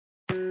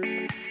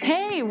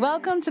Hey,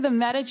 welcome to the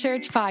Meta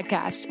Church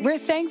podcast. We're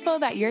thankful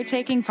that you're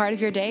taking part of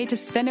your day to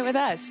spend it with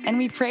us, and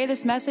we pray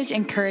this message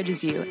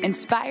encourages you,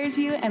 inspires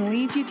you, and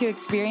leads you to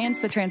experience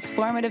the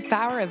transformative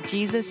power of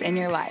Jesus in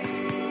your life.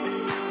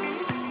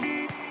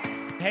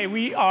 Hey,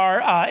 we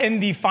are in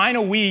the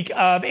final week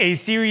of a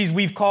series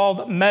we've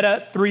called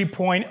Meta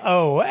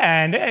 3.0,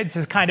 and it's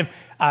just kind of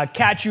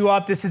catch you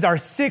up. This is our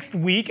 6th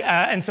week,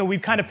 and so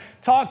we've kind of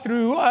talked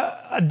through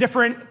a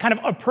different kind of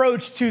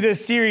approach to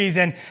this series,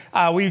 and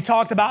we've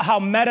talked about how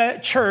Meta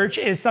Church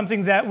is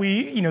something that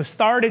we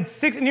started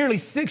nearly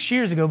 6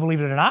 years ago,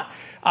 believe it or not,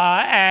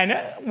 and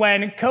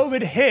when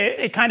COVID hit,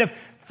 it kind of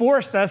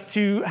forced us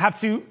to have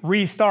to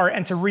restart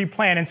and to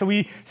replan. And so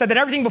we said that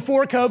everything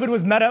before COVID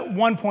was Meta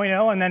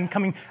 1.0, and then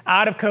coming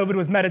out of COVID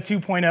was Meta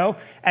 2.0.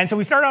 And so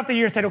we started off the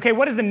year and said, okay,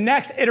 what is the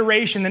next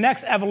iteration, the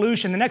next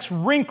evolution, the next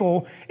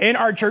wrinkle in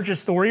our church's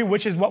story,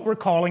 which is what we're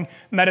calling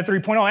Meta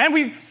 3.0.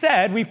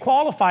 And we've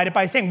qualified it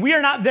by saying we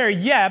are not there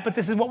yet, but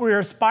this is what we're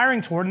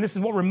aspiring toward, and this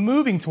is what we're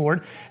moving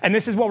toward, and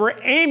this is what we're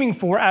aiming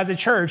for as a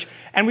church.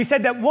 And we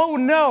said that we'll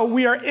know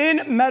we are in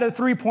Meta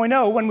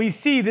 3.0 when we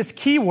see this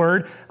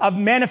keyword of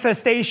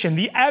manifestation,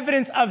 the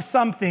evidence of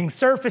something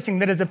surfacing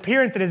that is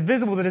apparent, that is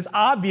visible, that is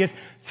obvious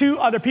to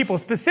other people.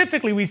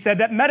 Specifically, we said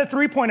that Meta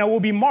 3.0 will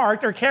be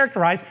marked or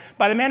characterized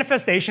by the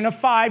manifestation of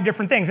 5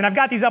 different things. And I've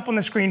got these up on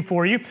the screen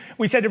for you.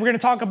 We said that we're going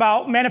to talk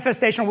about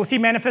manifestation. We'll see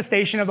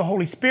manifestation of the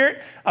Holy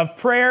Spirit, of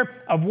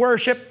prayer, of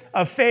worship,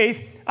 of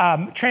faith.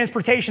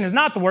 Transportation is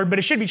not the word, but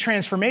it should be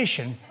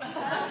transformation.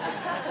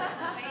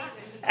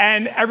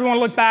 And everyone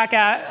looked back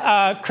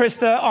at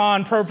Krista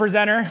on Pro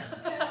Presenter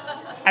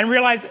and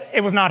realized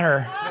it was not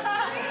her.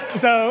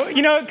 So,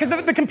 because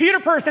the computer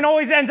person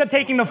always ends up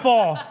taking the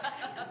fall.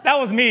 That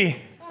was me.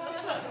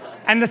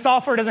 And the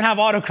software doesn't have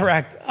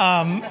autocorrect.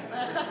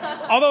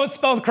 Although it's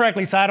spelled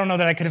correctly, so I don't know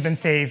that I could have been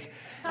saved.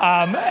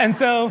 And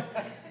so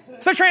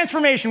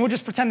transformation, we'll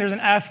just pretend there's an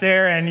F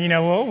there and,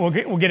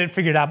 we'll get it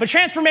figured out. But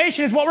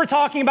transformation is what we're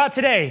talking about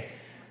today.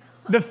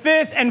 The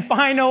 5th and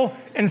final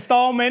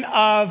installment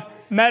of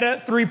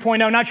Meta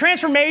 3.0. Now,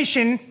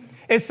 transformation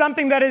is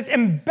something that is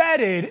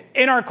embedded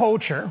in our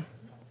culture.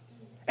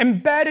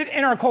 Embedded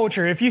in our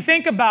culture. If you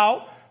think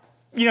about,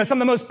 some of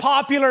the most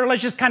popular,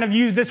 let's just kind of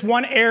use this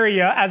one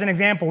area as an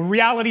example,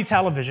 reality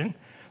television.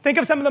 Think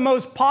of some of the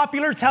most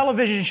popular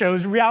television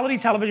shows, reality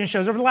television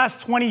shows over the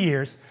last 20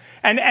 years.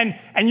 And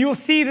you'll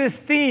see this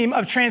theme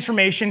of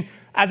transformation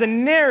as a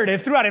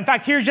narrative throughout. In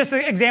fact, here's just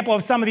an example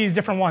of some of these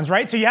different ones,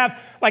 right? So you have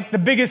like The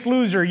Biggest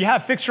Loser, you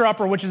have Fixer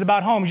Upper, which is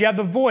about homes, you have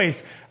The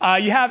Voice,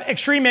 you have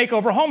Extreme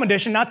Makeover Home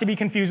Edition, not to be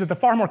confused with the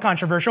far more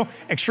controversial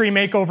Extreme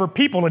Makeover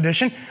People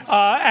Edition,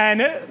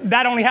 and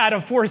that only had a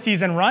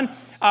 4-season run.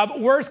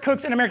 Worst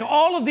Cooks in America.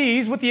 All of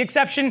these, with the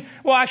exception,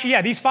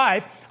 these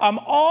 5,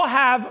 all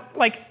have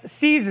like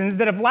seasons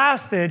that have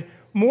lasted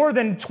more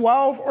than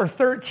 12 or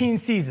 13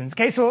 seasons.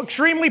 Okay, so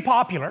extremely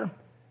popular.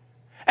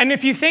 And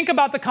if you think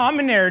about the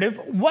common narrative,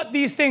 what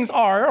these things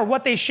are, or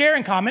what they share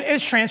in common,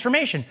 is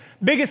transformation.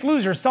 Biggest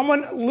Loser,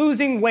 someone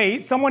losing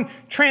weight, someone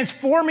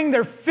transforming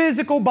their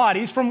physical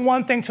bodies from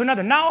one thing to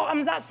another. Now,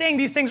 I'm not saying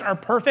these things are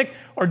perfect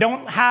or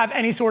don't have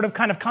any sort of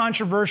kind of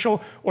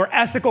controversial or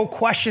ethical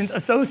questions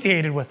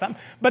associated with them.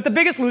 But The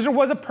Biggest Loser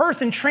was a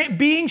person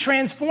being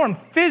transformed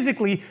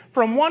physically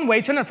from one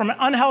way to another, from an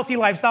unhealthy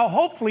lifestyle,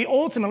 hopefully,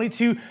 ultimately,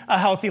 to a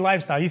healthy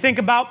lifestyle. You think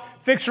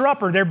about Fixer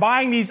Upper. They're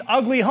buying these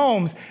ugly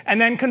homes and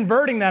then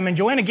converting them, and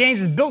Joanna Gaines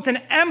has built an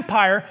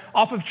empire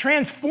off of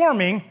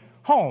transforming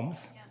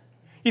homes.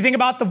 You think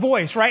about The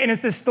Voice, right? And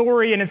it's this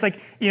story, and it's like,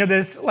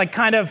 this like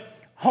kind of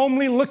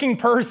homely looking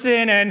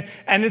person, and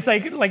it's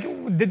like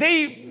did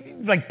they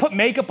like put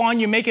makeup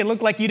on you, make it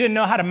look like you didn't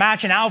know how to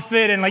match an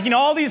outfit, and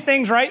all these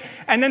things, right?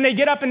 And then they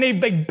get up and they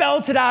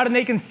belt it out and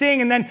they can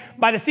sing, and then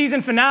by the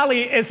season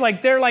finale, it's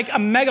like they're like a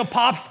mega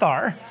pop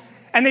star,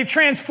 and they've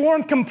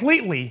transformed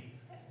completely.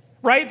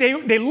 Right?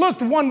 They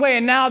looked one way,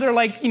 and now they're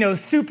like,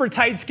 super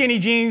tight, skinny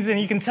jeans,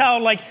 and you can tell,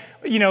 like,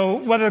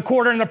 whether the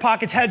quarter in their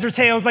pockets, heads or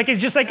tails, like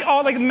it's just like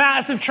all like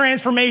massive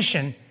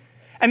transformation.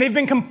 And they've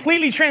been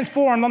completely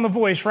transformed on The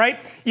Voice, right?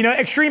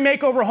 Extreme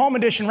Makeover Home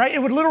Edition, right?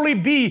 It would literally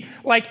be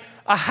like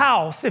a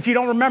house, if you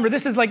don't remember.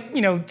 This is like,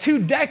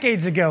 2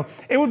 decades ago.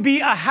 It would be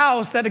a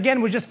house that,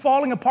 again, was just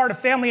falling apart, a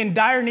family in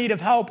dire need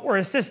of help or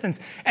assistance.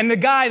 And the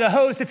guy, the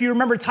host, if you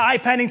remember Ty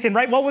Pennington,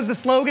 right? What was the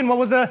slogan? What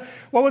was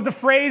the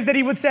phrase that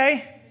he would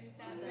say?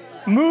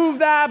 Move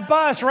that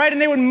bus, right?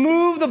 And they would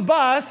move the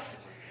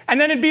bus,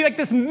 and then it'd be like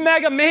this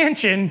mega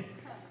mansion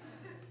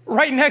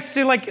right next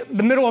to like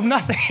the middle of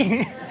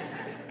nothing.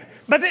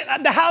 But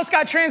the house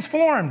got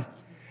transformed.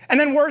 And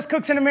then Worst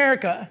Cooks in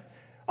America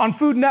on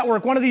Food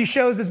Network, one of these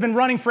shows that's been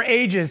running for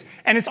ages,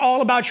 and it's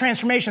all about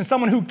transformation.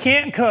 Someone who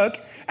can't cook,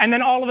 and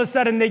then all of a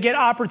sudden they get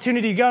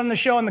opportunity to go on the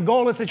show, and the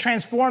goal is to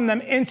transform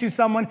them into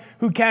someone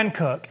who can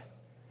cook.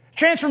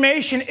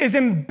 Transformation is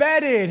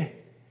embedded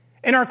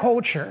in our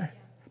culture.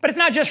 But it's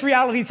not just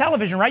reality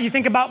television, right? You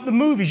think about the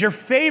movies, your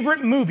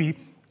favorite movie.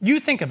 You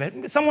think of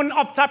it. Someone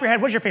off the top of your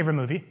head, what's your favorite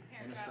movie?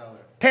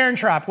 Parent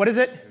Trap. What is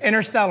it?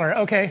 Interstellar.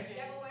 Okay.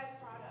 Devil Wears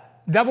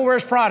Prada. Devil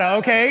Wears Prada.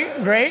 Okay,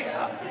 great.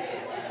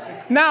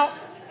 Now,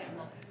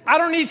 I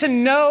don't need to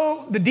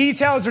know the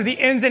details or the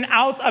ins and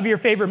outs of your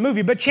favorite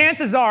movie, but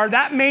chances are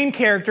that main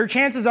character,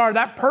 chances are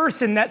that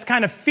person that's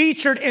kind of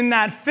featured in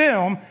that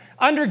film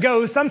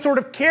undergoes some sort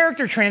of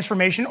character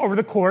transformation over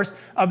the course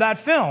of that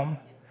film.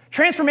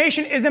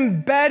 Transformation is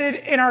embedded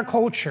in our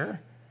culture.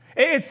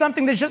 It's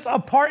something that's just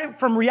apart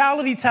from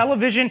reality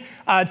television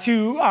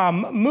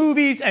to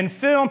movies and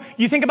film.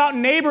 You think about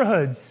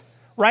neighborhoods,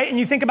 right? And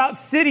you think about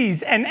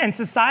cities and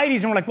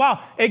societies, and we're like,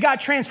 wow, it got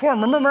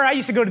transformed. Remember, I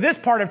used to go to this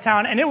part of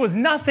town, and it was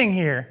nothing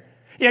here.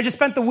 Yeah, I just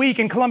spent the week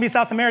in Colombia,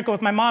 South America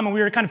with my mom, and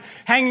we were kind of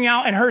hanging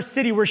out in her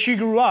city where she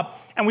grew up.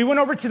 And we went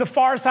over to the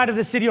far side of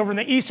the city, over in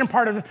the eastern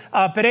part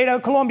of Pereira,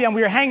 Colombia, and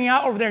we were hanging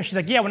out over there. And she's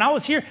like, yeah, when I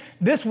was here,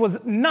 this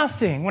was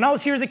nothing. When I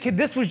was here as a kid,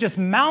 this was just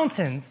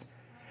mountains.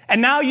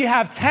 And now you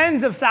have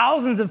tens of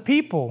thousands of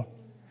people,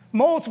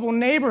 multiple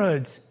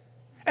neighborhoods.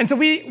 And so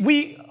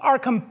we are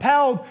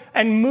compelled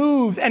and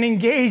moved and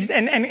engaged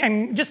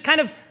and just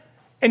kind of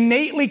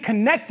innately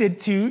connected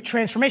to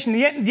transformation.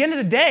 At the end of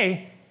the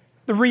day,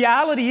 the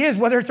reality is,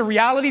 whether it's a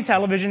reality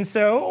television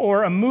show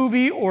or a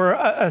movie or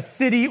a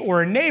city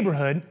or a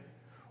neighborhood,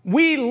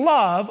 we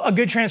love a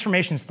good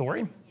transformation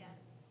story.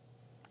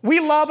 We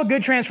love a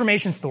good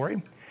transformation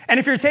story. And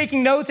if you're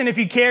taking notes and if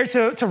you care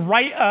to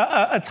write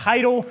a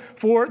title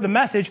for the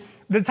message,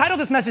 the title of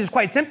this message is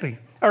quite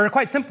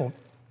simple.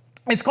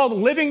 It's called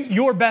Living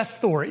Your Best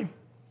Story.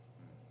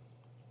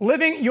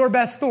 Living Your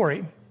Best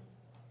Story.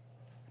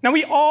 Now,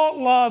 we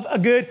all love a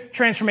good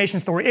transformation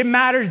story. It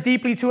matters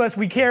deeply to us.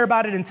 We care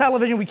about it in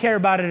television. We care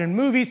about it in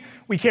movies.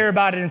 We care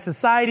about it in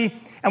society.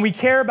 And we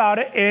care about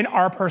it in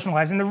our personal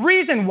lives. And the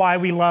reason why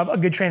we love a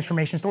good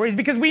transformation story is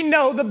because we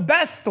know the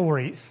best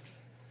stories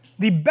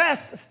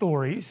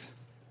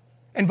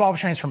involve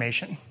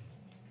transformation.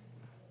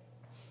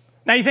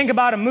 Now, you think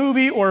about a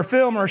movie or a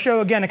film or a show,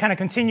 again, to kind of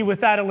continue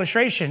with that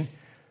illustration,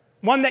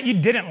 one that you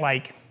didn't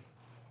like,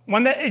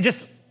 one that it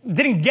just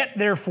didn't get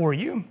there for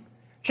you.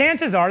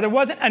 Chances are there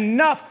wasn't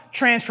enough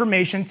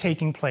transformation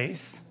taking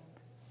place.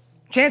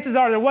 Chances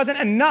are there wasn't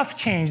enough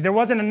change. There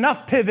wasn't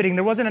enough pivoting.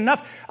 There wasn't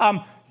enough,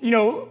 kind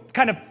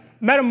of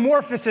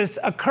metamorphosis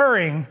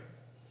occurring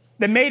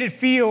that made it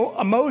feel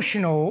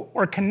emotional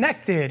or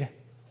connected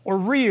or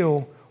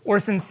real or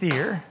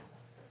sincere.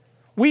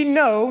 We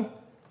know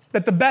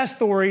that the best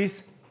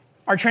stories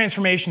are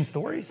transformation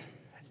stories,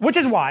 which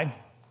is why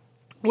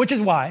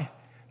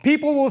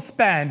people will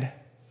spend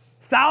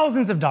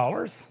thousands of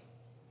dollars,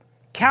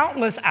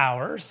 countless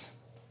hours,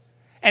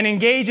 and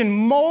engage in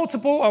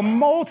a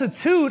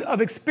multitude of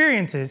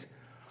experiences,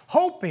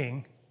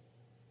 hoping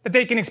that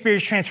they can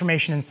experience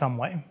transformation in some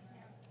way,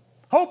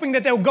 hoping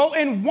that they'll go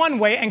in one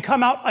way and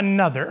come out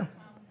another.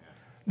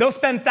 They'll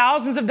spend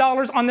thousands of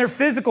dollars on their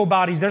physical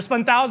bodies. They'll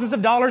spend thousands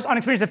of dollars on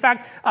experience. In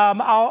fact,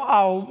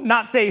 I'll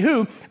not say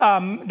who.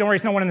 Don't worry,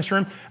 it's no one in this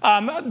room.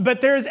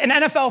 But there's an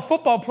NFL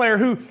football player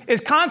who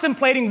is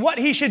contemplating what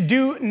he should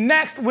do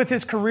next with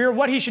his career,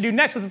 what he should do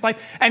next with his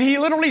life. And he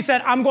literally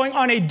said, I'm going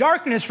on a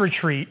darkness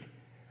retreat,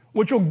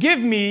 which will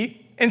give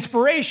me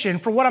inspiration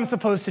for what I'm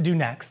supposed to do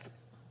next.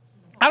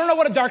 I don't know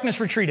what a darkness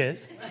retreat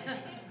is.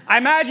 I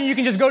imagine you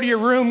can just go to your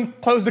room,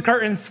 close the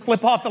curtains,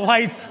 flip off the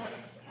lights.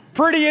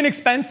 Pretty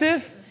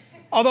inexpensive,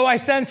 although I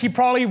sense he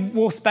probably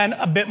will spend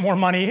a bit more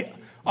money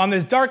on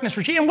this darkness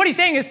retreat. And what he's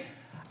saying is,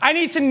 I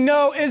need to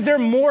know, is there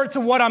more to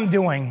what I'm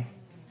doing?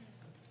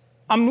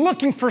 I'm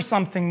looking for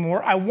something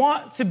more. I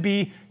want to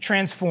be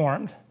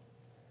transformed.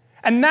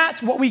 And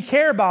that's what we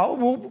care about.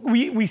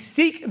 We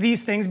seek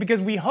these things because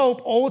we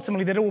hope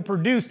ultimately that it will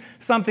produce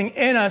something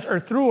in us or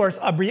through us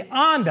or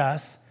beyond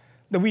us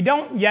that we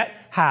don't yet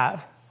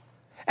have.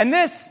 And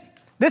this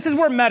is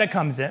where Meta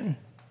comes in.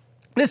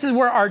 This is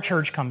where our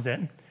church comes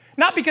in.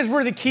 Not because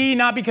we're the key,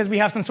 not because we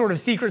have some sort of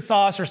secret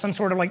sauce or some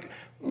sort of like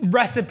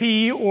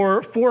recipe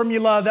or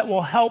formula that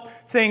will help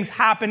things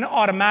happen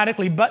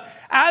automatically. But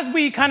as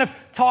we kind of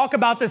talk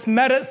about this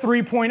Meta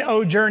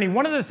 3.0 journey,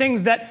 one of the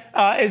things that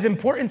is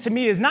important to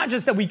me is not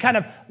just that we kind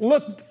of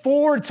look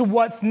forward to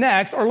what's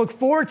next or look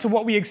forward to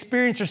what we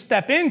experience or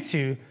step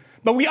into,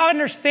 but we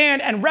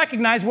understand and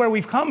recognize where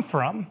we've come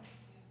from.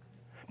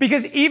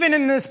 Because even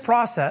in this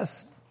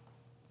process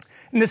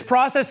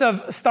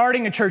of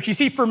starting a church, you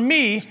see, for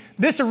me,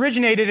 this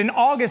originated in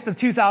August of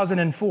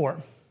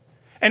 2004.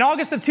 In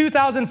August of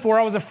 2004,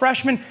 I was a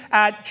freshman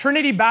at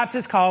Trinity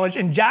Baptist College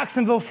in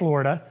Jacksonville,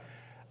 Florida,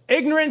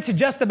 ignorant to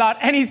just about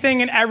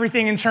anything and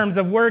everything in terms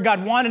of where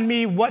God wanted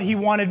me, what he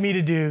wanted me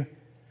to do.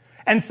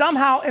 And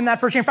somehow in that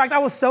first year, in fact, I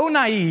was so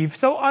naive,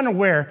 so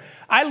unaware.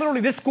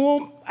 This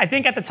school, I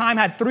think at the time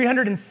had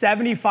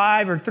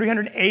 375 or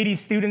 380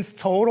 students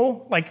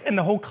total, like in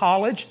the whole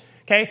college.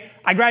 Okay,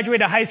 I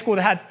graduated high school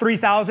that had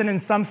 3,000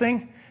 and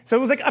something. So it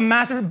was like a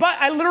massive, but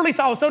I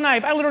was so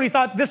naive. I literally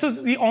thought this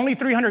was the only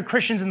 300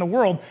 Christians in the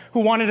world who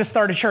wanted to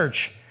start a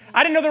church.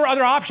 I didn't know there were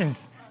other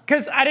options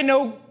because I didn't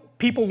know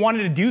people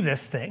wanted to do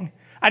this thing.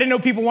 I didn't know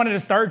people wanted to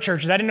start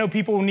churches. I didn't know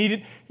people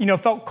needed,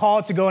 felt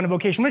called to go into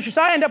vocational ministry.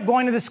 So I ended up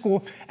going to this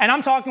school, and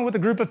I'm talking with a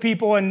group of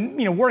people and,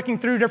 working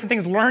through different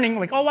things, learning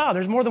like, oh, wow,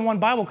 there's more than one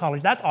Bible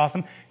college. That's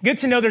awesome. Good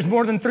to know there's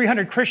more than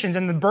 300 Christians,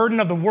 and the burden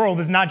of the world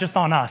is not just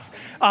on us.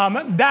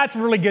 That's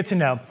really good to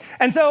know.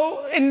 And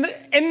so in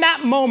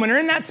that moment, or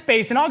in that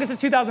space, in August of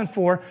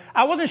 2004,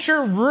 I wasn't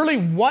sure really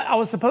what I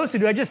was supposed to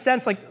do. I just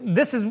sensed like,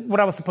 this is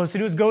what I was supposed to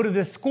do, is go to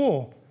this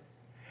school.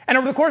 And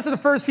over the course of the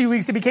first few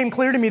weeks, it became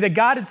clear to me that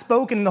God had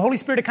spoken and the Holy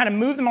Spirit had kind of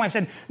moved in my life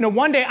and said, no,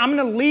 one day I'm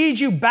going to lead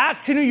you back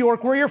to New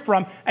York, where you're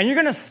from, and you're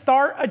going to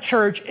start a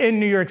church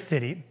in New York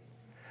City.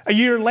 A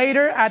year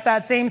later, at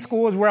that same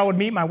school is where I would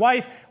meet my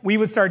wife. We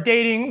would start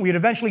dating. We would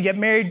eventually get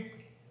married.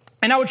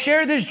 And I would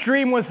share this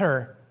dream with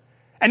her.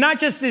 And not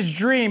just this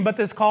dream, but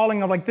this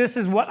calling of like, this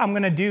is what I'm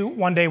going to do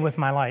one day with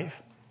my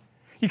life.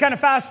 You kind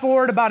of fast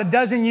forward about a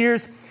dozen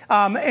years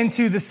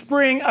into the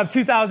spring of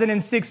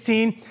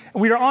 2016.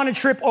 We were on a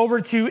trip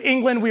over to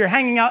England. We were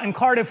hanging out in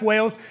Cardiff,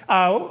 Wales.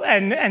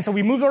 And so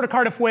we moved over to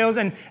Cardiff, Wales.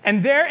 And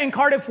there in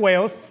Cardiff,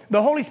 Wales,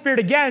 the Holy Spirit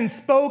again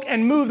spoke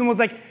and moved and was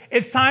like,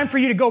 it's time for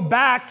you to go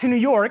back to New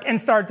York and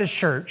start this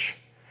church.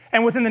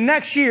 And within the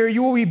next year,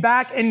 you will be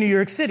back in New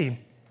York City.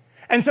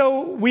 And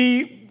so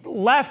we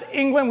left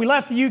England, we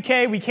left the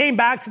UK, we came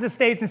back to the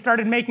States and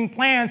started making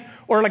plans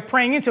or like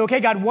praying into,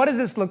 okay, God, what does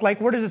this look like?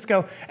 Where does this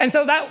go? And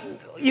so that,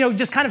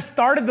 just kind of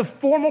started the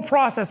formal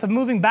process of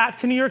moving back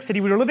to New York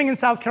City. We were living in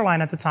South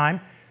Carolina at the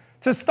time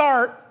to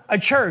start a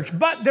church.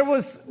 But there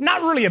was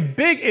not really a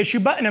big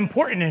issue, but an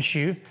important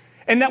issue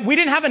in that we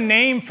didn't have a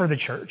name for the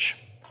church.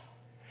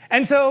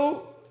 And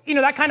so,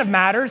 that kind of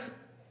matters.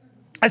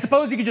 I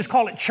suppose you could just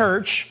call it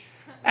church.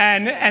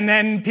 And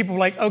then people were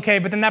like, okay,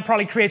 but then that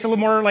probably creates a little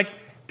more like,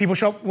 people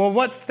show up, well,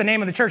 what's the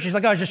name of the church? He's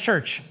like, oh, it's just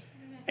church.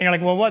 And you're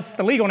like, well, what's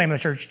the legal name of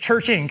the church?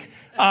 Church Inc.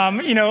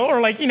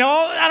 Or like,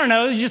 I don't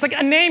know. It's just like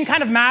a name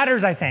kind of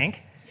matters, I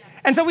think. Yeah.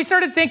 And so we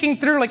started thinking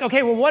through like,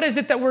 okay, well, what is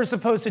it that we're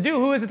supposed to do?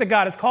 Who is it that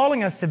God is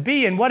calling us to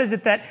be? And what is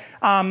it that,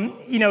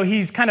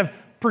 he's kind of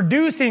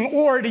producing,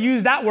 or to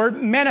use that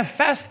word,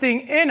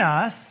 manifesting in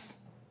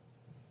us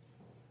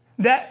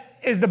that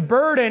is the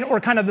burden or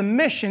kind of the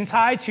mission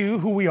tied to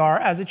who we are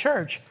as a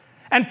church.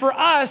 And for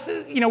us,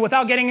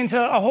 without getting into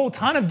a whole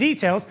ton of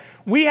details,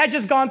 we had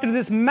just gone through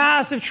this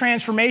massive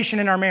transformation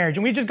in our marriage.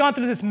 And we just gone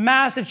through this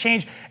massive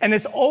change and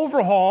this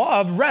overhaul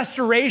of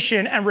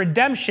restoration and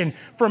redemption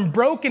from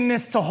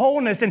brokenness to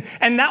wholeness.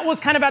 And that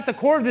was kind of at the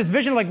core of this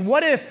vision. Like,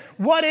 what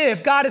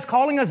if God is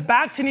calling us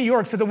back to New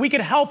York so that we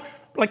could help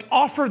like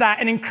offer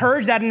that and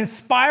encourage that and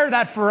inspire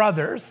that for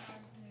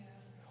others?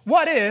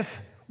 What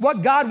if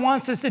what God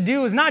wants us to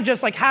do is not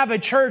just like have a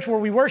church where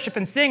we worship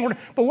and sing,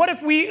 but what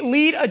if we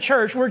lead a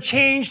church where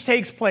change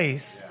takes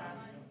place?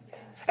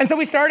 And so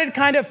we started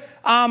kind of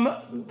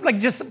like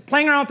just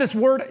playing around with this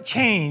word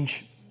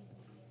change.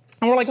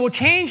 And we're like, well,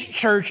 change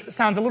church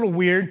sounds a little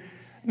weird,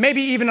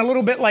 maybe even a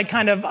little bit like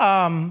kind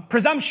of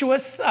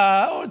presumptuous,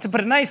 to put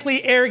it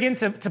nicely, arrogant,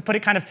 to put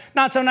it kind of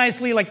not so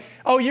nicely, like,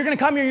 oh, you're going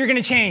to come here, you're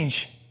going to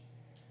change.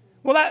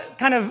 Well, that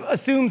kind of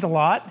assumes a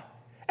lot.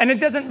 And it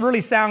doesn't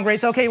really sound great.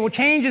 So, okay, well,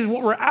 change is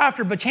what we're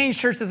after, but change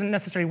church doesn't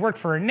necessarily work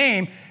for a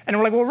name. And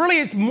we're like, well, really,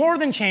 it's more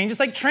than change.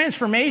 It's like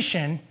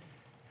transformation.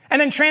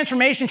 And then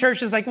transformation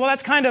church is like, well,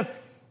 that's kind of,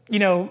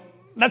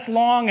 that's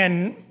long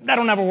and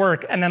that'll never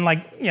work. And then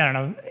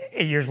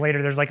 8 years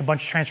later, there's like a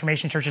bunch of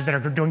transformation churches that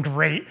are doing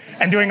great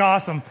and doing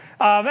awesome.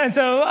 And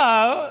so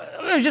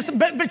it was just,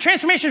 but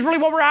transformation is really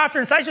what we're after.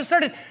 And so I just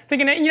started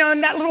thinking,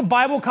 in that little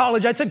Bible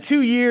college, I took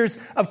 2 years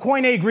of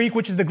Koine Greek,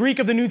 which is the Greek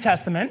of the New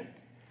Testament.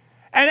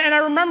 And I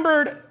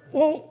remembered,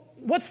 well,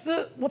 what's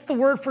the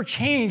word for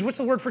change? What's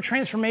the word for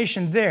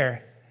transformation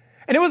there?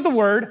 And it was the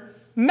word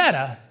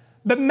meta.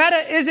 But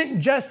meta isn't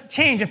just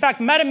change. In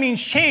fact, meta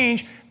means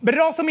change, but it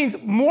also means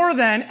more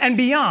than and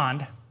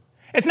beyond.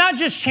 It's not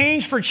just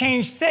change for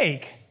change's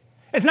sake.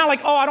 It's not like,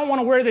 oh, I don't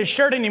want to wear this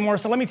shirt anymore,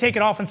 so let me take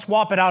it off and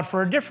swap it out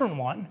for a different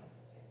one.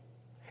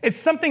 It's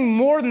something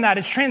more than that.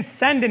 It's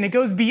transcendent. It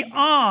goes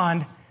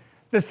beyond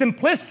the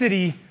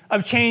simplicity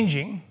of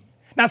changing.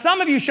 Now,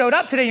 some of you showed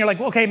up today and you're like,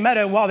 okay,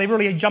 Meta, wow, they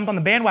really jumped on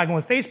the bandwagon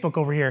with Facebook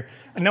over here.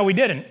 And no, we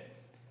didn't.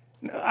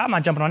 I'm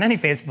not jumping on any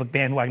Facebook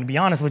bandwagon, to be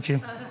honest with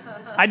you.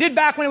 I did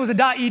back when it was a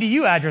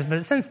 .edu address,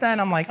 but since then,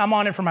 I'm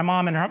on it for my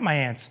mom and my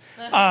aunts.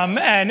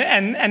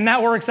 And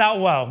that works out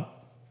well.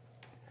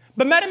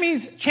 But Meta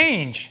means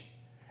change.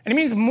 And it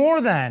means more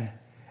than.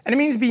 And it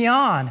means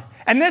beyond.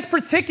 And this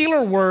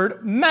particular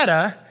word,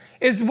 meta,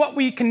 is what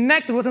we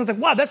connected with. And it was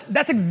like, wow,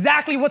 that's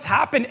exactly what's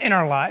happened in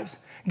our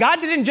lives.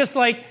 God didn't just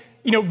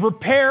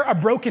repair a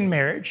broken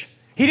marriage.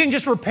 He didn't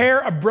just repair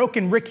a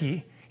broken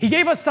Ricky. He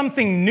gave us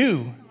something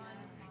new.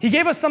 He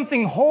gave us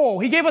something whole.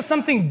 He gave us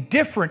something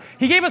different.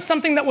 He gave us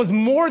something that was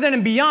more than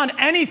and beyond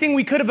anything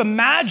we could have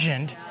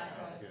imagined.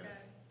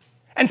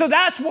 And so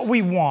that's what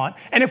we want.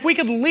 And if we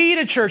could lead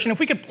a church, and if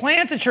we could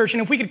plant a church,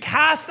 and if we could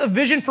cast a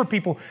vision for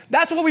people,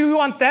 that's what we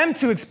want them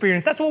to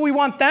experience. That's what we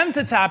want them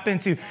to tap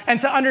into and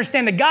to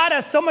understand that God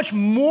has so much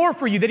more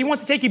for you, that he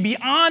wants to take you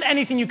beyond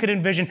anything you could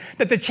envision,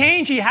 that the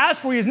change he has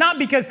for you is not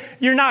because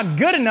you're not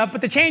good enough,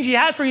 but the change he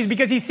has for you is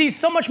because he sees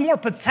so much more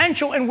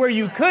potential in where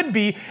you could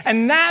be,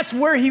 and that's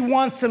where he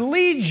wants to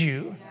lead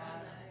you.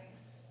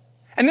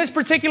 And this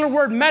particular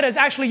word meta is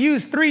actually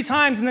used 3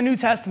 times in the New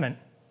Testament.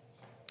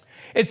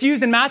 It's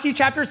used in Matthew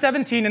chapter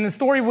 17 in the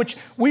story which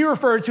we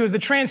refer to as the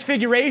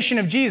transfiguration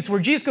of Jesus, where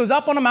Jesus goes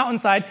up on a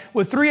mountainside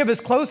with 3 of his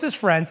closest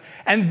friends.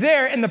 And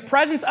there, in the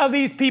presence of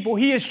these people,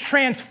 he is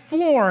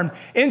transformed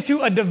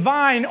into a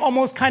divine,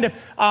 almost kind of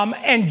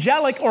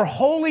angelic or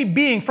holy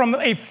being, from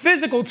a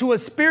physical to a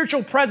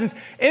spiritual presence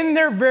in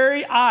their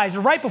very eyes,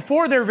 right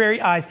before their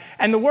very eyes.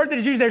 And the word that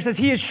is used there says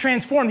he is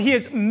transformed. He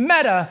is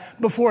meta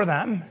before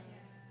them.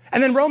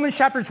 And then Romans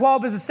chapter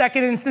 12 is the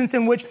second instance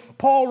in which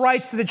Paul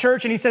writes to the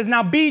church and he says,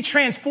 now be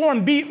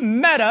transformed, be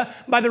meta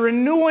by the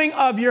renewing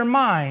of your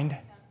mind.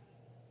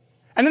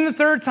 And then the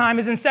third time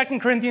is in 2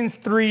 Corinthians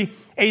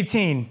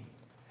 3:18.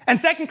 And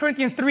 2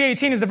 Corinthians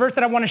 3:18 is the verse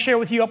that I want to share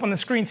with you up on the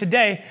screen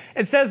today.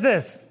 It says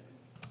this: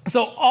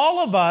 so all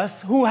of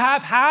us who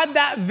have had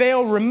that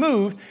veil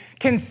removed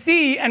can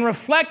see and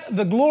reflect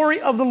the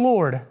glory of the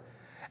Lord.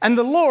 And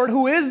the Lord,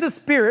 who is the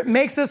Spirit,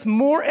 makes us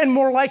more and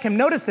more like him.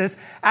 Notice this,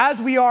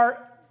 as we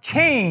are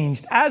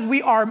changed, as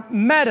we are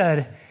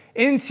meted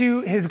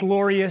into his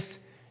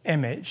glorious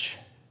image.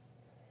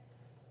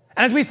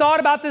 And as we thought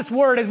about this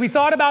word, as we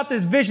thought about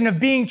this vision of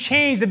being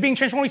changed, of being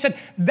transformed, we said,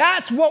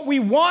 that's what we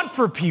want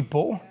for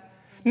people.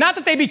 Not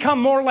that they become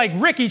more like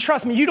Ricky.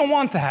 Trust me, you don't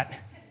want that.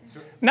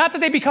 Not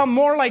that they become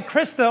more like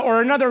Krista or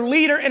another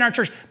leader in our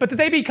church, but that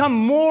they become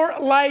more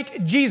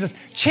like Jesus,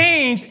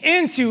 changed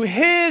into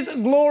his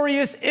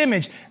glorious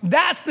image.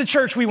 That's the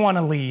church we want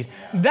to lead.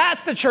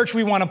 That's the church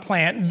we want to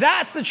plant.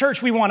 That's the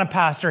church we want to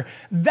pastor.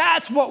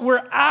 That's what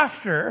we're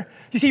after.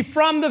 You see,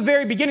 from the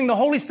very beginning, the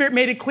Holy Spirit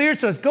made it clear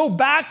to us, go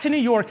back to New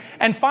York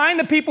and find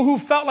the people who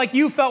felt like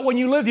you felt when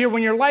you lived here,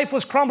 when your life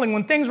was crumbling,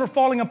 when things were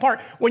falling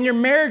apart, when your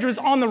marriage was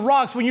on the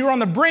rocks, when you were on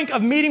the brink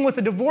of meeting with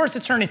a divorce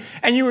attorney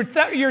and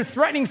you're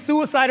threatening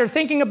suicide or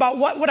thinking about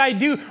what would I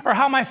do or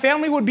how my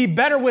family would be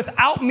better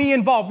without me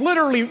involved.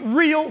 Literally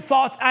real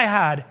thoughts I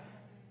had.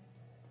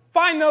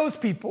 Find those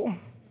people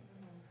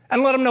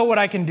and let them know what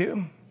I can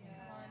do.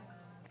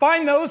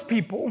 Find those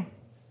people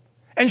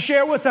and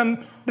share with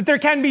them that there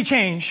can be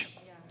change,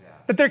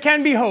 that there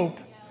can be hope,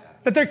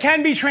 that there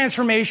can be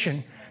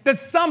transformation, that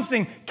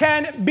something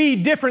can be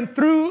different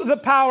through the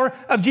power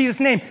of Jesus'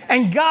 name.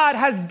 And God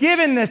has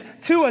given this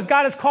to us.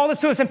 God has called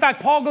this to us. In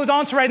fact, Paul goes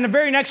on to write in the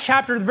very next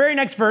chapter, the very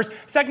next verse,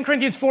 2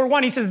 Corinthians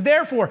 4:1, he says,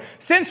 therefore,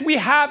 since we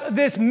have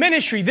this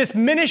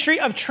ministry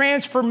of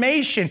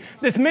transformation,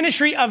 this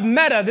ministry of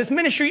meta, this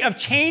ministry of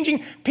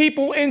changing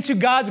people into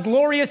God's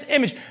glorious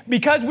image,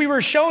 because we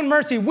were shown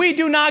mercy, we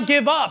do not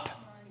give up.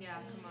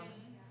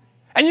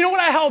 And you know what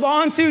I held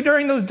on to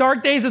during those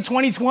dark days of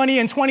 2020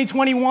 and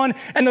 2021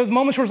 and those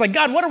moments where it's like,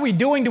 God, what are we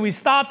doing? Do we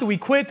stop? Do we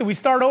quit? Do we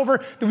start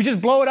over? Do we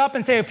just blow it up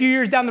and say a few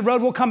years down the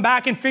road, we'll come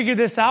back and figure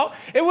this out?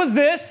 It was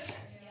this.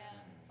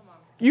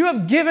 You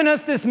have given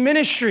us this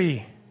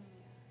ministry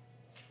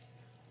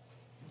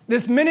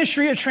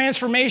of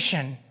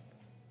transformation.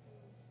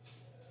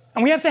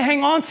 And we have to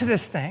hang on to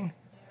this thing.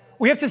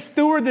 We have to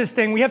steward this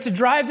thing. We have to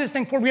drive this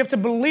thing forward. We have to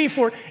believe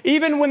for it,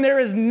 even when there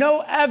is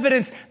no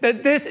evidence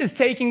that this is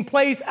taking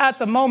place at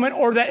the moment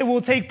or that it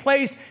will take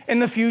place in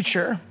the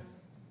future.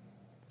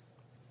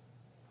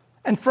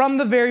 And from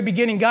the very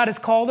beginning, God has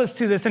called us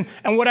to this. And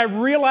what I've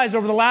realized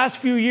over the last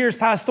few years,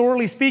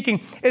 pastorally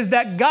speaking, is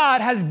that God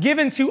has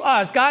given to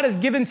us, God has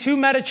given to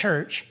Meta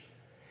Church,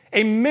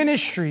 a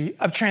ministry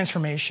of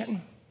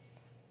transformation.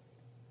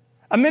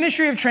 A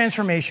ministry of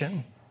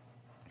transformation.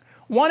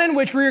 One in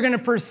which we are going to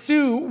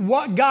pursue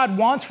what God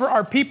wants for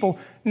our people,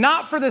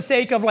 not for the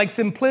sake of like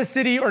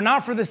simplicity or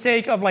not for the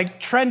sake of like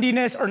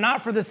trendiness or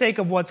not for the sake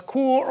of what's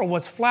cool or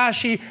what's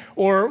flashy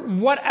or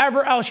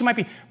whatever else you might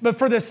be, but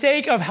for the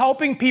sake of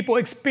helping people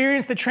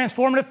experience the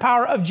transformative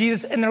power of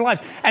Jesus in their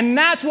lives. And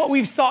that's what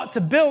we've sought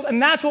to build,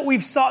 and that's what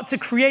we've sought to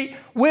create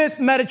with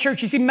Meta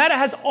Church. You see, Meta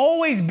has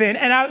always been,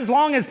 and as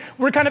long as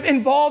we're kind of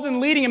involved in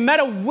leading, and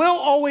Meta will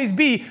always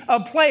be a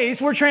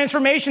place where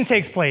transformation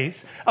takes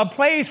place, a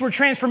place where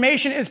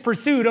transformation is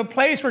pursued, a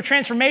place where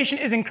transformation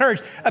is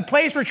encouraged, a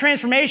place where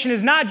transformation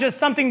is not just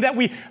something that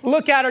we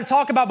look at or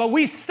talk about, but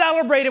we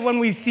celebrate it when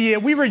we see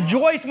it. We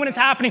rejoice when it's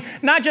happening,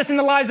 not just in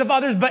the lives of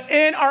others, but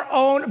in our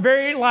own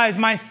very lives,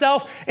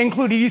 myself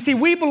included. You see,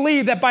 we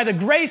believe that by the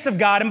grace of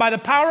God and by the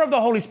power of the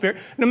Holy Spirit,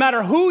 no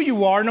matter who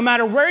you are, no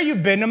matter where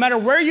you've been, no matter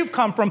where you've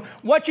come from,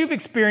 what you've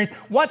experienced,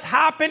 what's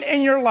happened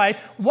in your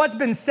life, what's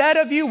been said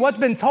of you, what's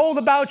been told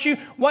about you,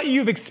 what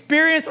you've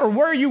experienced or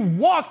where you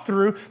walked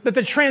through, that the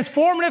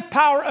transformative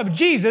power of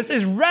Jesus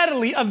is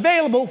readily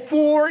available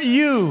for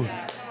you.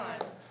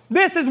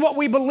 This is what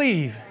we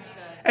believe.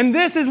 And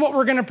this is what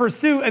we're going to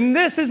pursue. And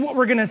this is what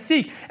we're going to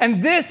seek.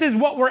 And this is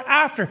what we're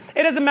after.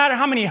 It doesn't matter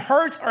how many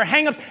hurts or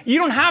hangups. You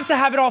don't have to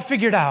have it all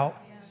figured out.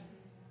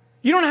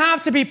 You don't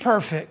have to be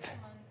perfect.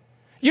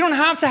 You don't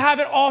have to have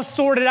it all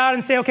sorted out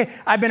and say, okay,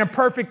 I've been a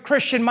perfect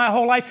Christian my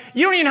whole life.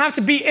 You don't even have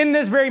to be in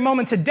this very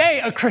moment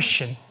today a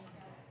Christian.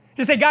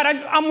 Just say, God,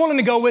 I'm willing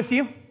to go with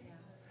you.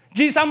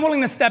 Jesus, I'm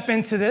willing to step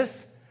into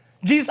this.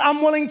 Jesus,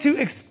 I'm willing to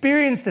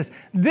experience this.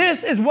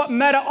 This is what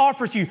Meta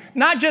offers you.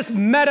 Not just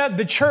Meta,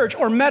 the church,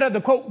 or Meta,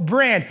 the quote,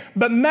 brand,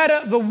 but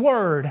Meta, the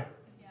word.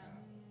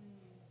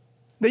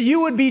 That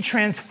you would be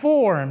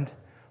transformed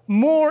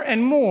more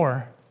and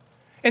more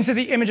into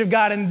the image of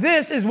God. And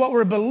this is what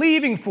we're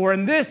believing for.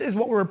 And this is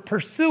what we're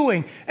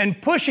pursuing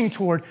and pushing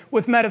toward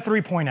with Meta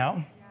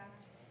 3.0.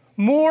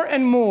 More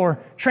and more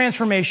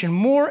transformation,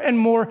 more and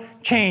more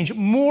change,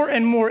 more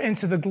and more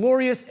into the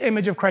glorious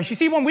image of Christ. You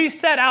see, when we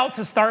set out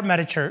to start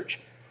Meta Church,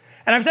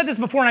 and I've said this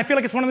before, and I feel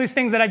like it's one of these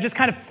things that I just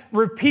kind of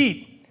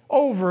repeat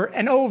over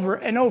and over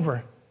and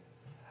over.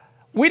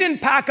 We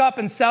didn't pack up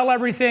and sell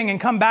everything and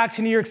come back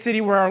to New York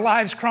City where our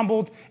lives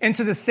crumbled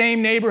into the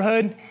same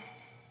neighborhood,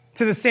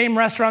 to the same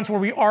restaurants where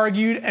we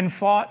argued and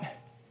fought.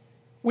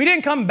 We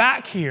didn't come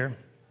back here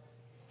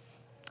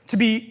to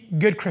be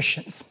good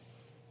Christians.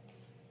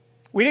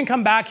 We didn't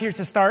come back here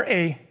to start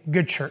a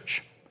good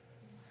church.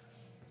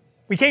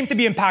 We came to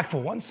be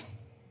impactful ones.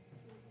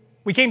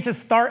 We came to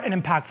start an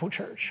impactful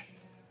church.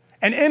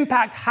 And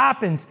impact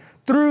happens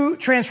through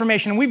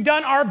transformation. And we've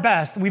done our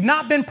best. We've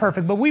not been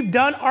perfect, but we've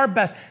done our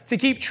best to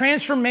keep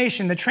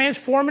transformation, the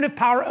transformative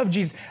power of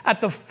Jesus, at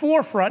the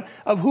forefront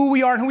of who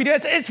we are and who we do.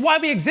 It's why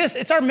we exist.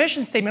 It's our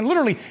mission statement.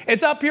 Literally,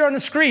 it's up here on the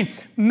screen.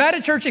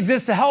 Meta Church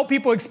exists to help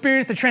people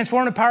experience the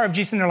transformative power of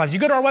Jesus in their lives. You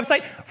go to our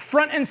website,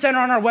 front and center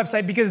on our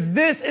website, because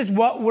this is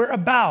what we're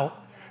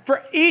about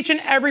for each and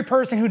every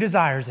person who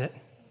desires it.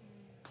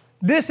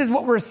 This is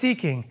what we're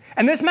seeking.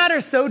 And this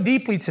matters so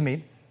deeply to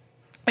me.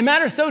 It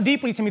matters so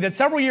deeply to me that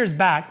several years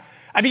back,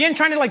 I began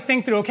trying to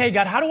think through, okay,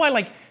 God, how do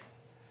I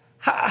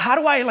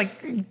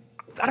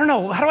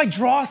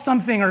draw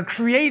something or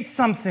create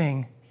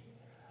something,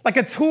 like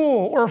a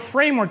tool or a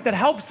framework that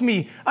helps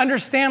me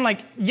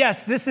understand,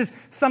 yes, this is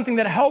something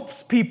that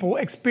helps people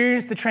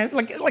experience the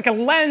like a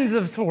lens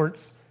of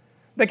sorts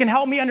that can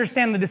help me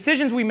understand the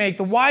decisions we make,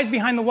 the whys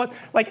behind the what.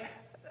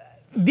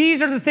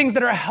 These are the things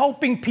that are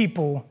helping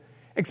people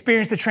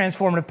experience the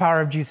transformative power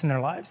of Jesus in their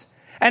lives.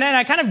 And then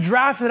I kind of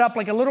drafted up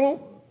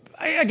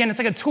it's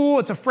like a tool,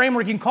 it's a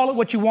framework, you can call it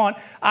what you want.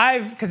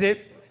 Because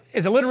it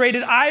is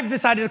alliterated, I've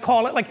decided to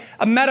call it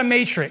a meta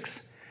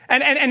matrix.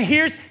 And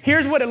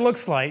here's what it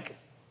looks like.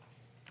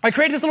 I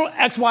created this little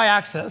XY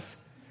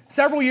axis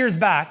several years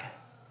back.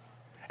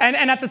 And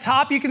at the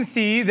top you can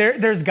see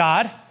there's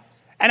God.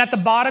 And at the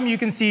bottom you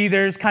can see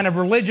there's kind of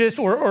religious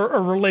or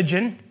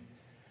religion.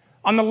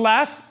 On the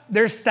left,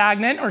 there's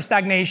stagnant or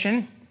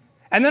stagnation.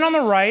 And then on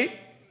the right,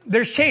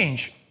 there's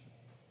change.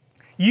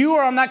 You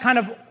are on that kind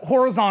of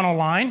horizontal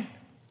line.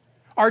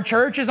 Our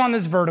church is on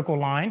this vertical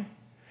line.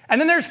 And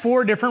then there's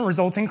 4 different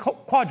resulting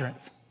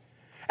quadrants.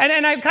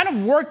 And I kind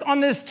of worked on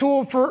this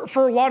tool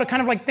for a while to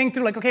kind of think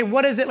through, okay,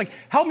 what is it?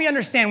 Help me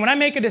understand when I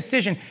make a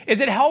decision,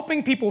 is it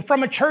helping people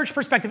from a church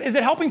perspective? Is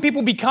it helping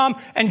people become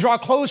and draw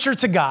closer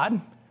to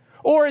God?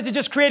 Or is it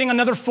just creating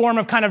another form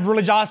of kind of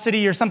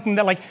religiosity or something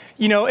that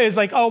is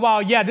oh, wow,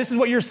 yeah, this is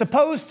what you're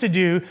supposed to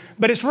do,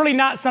 but it's really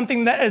not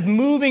something that is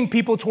moving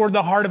people toward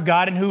the heart of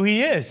God and who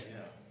he is.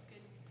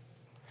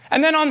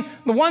 And then on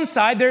the one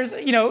side, there's,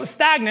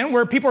 stagnant,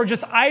 where people are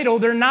just idle.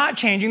 They're not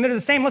changing. They're the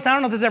same. Listen, I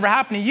don't know if this has ever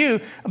happened to you,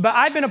 but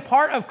I've been a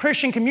part of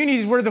Christian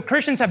communities where the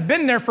Christians have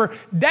been there for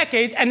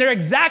decades, and they're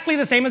exactly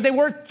the same as they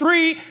were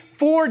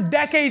 3-4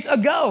 decades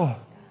ago.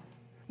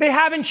 They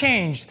haven't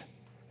changed.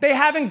 They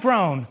haven't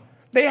grown.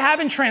 They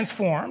haven't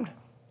transformed.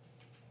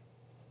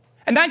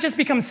 And that just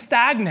becomes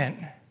stagnant.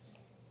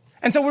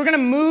 And so we're going to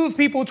move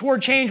people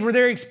toward change where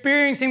they're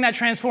experiencing that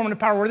transformative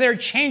power, where they're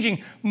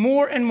changing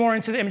more and more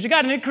into the image of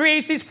God. And it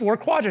creates these 4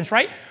 quadrants,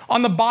 right?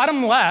 On the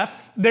bottom left,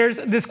 there's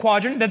this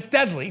quadrant that's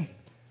deadly,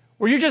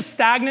 where you're just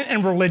stagnant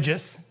and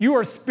religious. You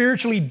are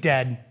spiritually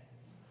dead.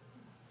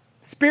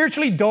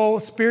 Spiritually dull,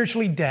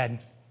 spiritually dead.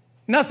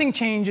 Nothing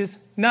changes,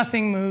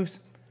 nothing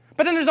moves.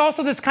 But then there's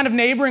also this kind of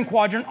neighboring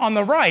quadrant on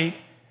the right,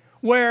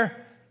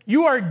 where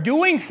you are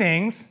doing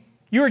things,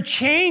 you're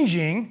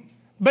changing,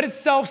 but it's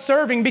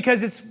self-serving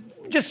because it's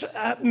just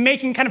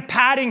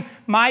padding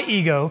my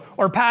ego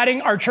or padding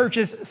our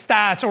church's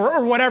stats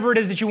or whatever it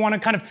is that you want to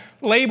kind of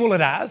label it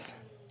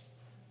as.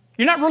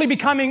 You're not really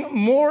becoming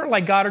more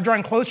like God or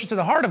drawing closer to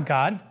the heart of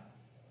God,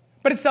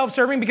 but it's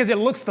self-serving because it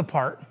looks the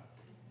part.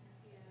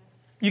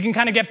 You can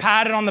kind of get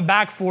patted on the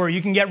back for it.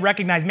 You can get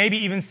recognized, maybe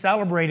even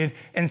celebrated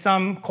in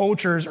some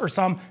cultures or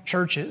some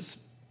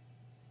churches.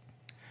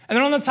 And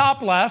then on the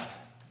top left,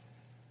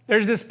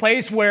 there's this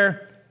place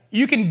where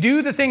you can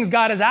do the things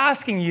God is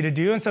asking you to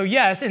do. And so,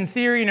 yes, in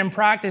theory and in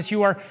practice,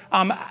 you are,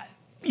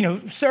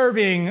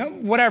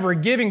 serving, whatever,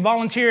 giving,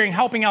 volunteering,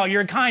 helping out.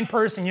 You're a kind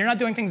person. You're not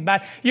doing things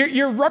bad.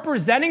 You're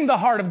representing the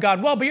heart of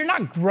God well, but you're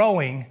not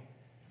growing.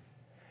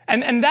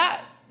 And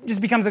that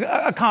just becomes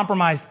a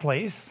compromised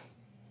place.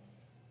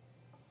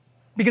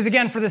 Because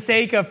again, for the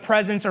sake of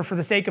presence or for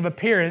the sake of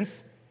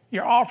appearance,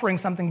 you're offering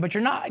something, but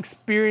you're not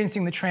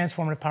experiencing the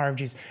transformative power of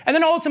Jesus. And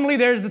then ultimately,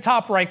 there's the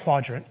top right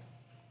quadrant,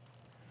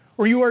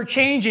 where you are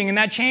changing, and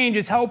that change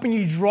is helping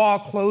you draw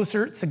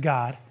closer to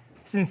God,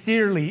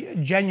 sincerely,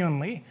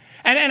 genuinely.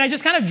 And I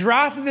just kind of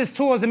drafted this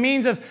tool as a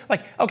means of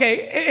like,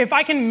 okay, if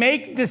I can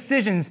make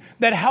decisions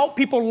that help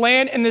people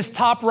land in this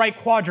top right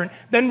quadrant,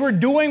 then we're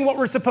doing what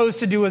we're supposed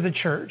to do as a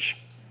church.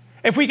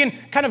 If we can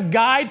kind of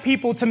guide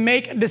people to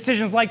make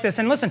decisions like this.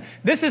 And listen,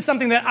 this is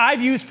something that I've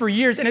used for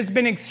years, and it's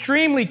been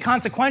extremely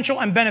consequential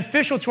and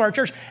beneficial to our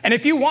church. And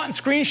if you want to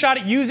screenshot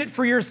it, use it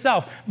for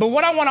yourself. But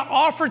what I want to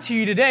offer to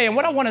you today, and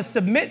what I want to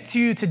submit to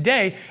you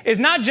today, is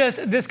not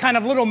just this kind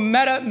of little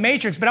meta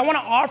matrix, but I want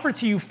to offer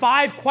to you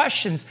 5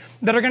 questions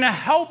that are going to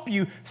help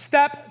you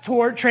step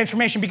toward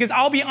transformation. Because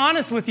I'll be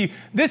honest with you,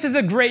 this is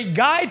a great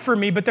guide for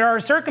me, but there are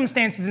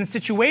circumstances and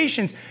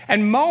situations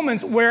and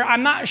moments where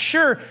I'm not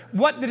sure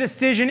what the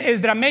decision is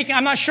that I'm making.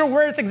 I'm not sure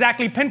where it's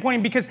exactly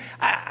pinpointing because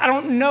I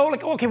don't know,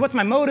 like, okay, what's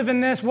my motive in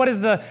this? What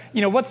is the,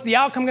 what's the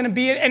outcome going to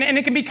be? And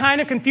it can be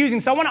kind of confusing.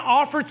 So I want to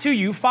offer to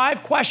you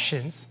 5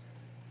 questions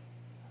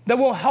that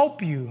will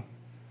help you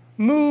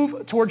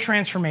move toward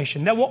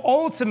transformation, that will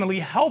ultimately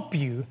help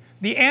you.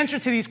 The answer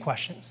to these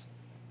questions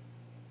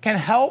can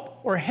help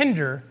or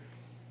hinder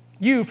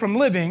you from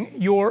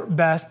living your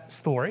best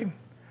story.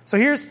 So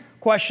here's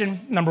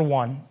question number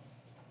 1.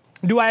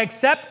 Do I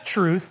accept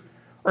truth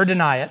or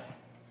deny it?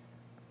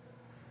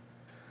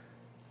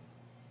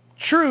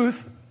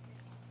 Truth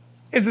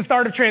is the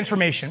start of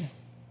transformation.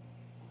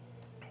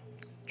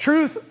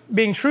 Truth,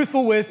 being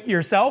truthful with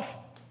yourself,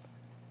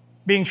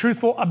 being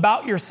truthful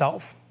about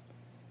yourself,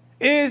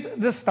 is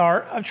the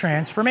start of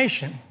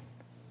transformation.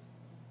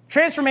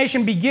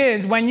 Transformation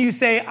begins when you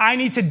say, I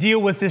need to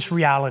deal with this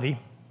reality.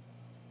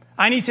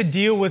 I need to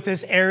deal with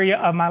this area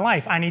of my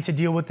life. I need to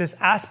deal with this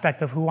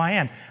aspect of who I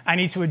am. I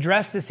need to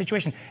address this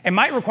situation. It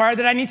might require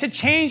that I need to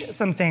change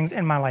some things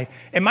in my life.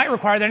 It might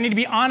require that I need to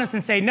be honest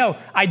and say, no,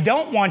 I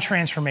don't want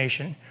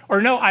transformation.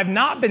 Or no, I've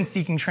not been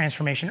seeking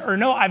transformation. Or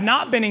no, I've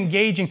not been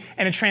engaging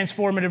in a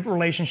transformative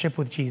relationship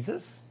with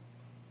Jesus.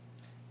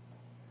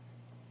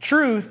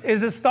 Truth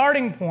is the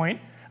starting point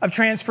of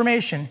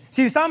transformation.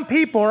 See, some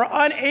people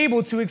are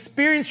unable to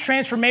experience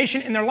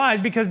transformation in their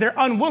lives because they're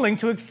unwilling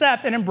to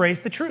accept and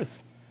embrace the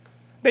truth.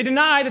 They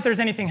deny that there's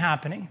anything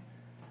happening.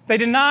 They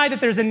deny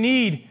that there's a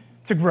need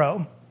to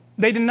grow.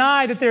 They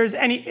deny that there's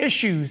any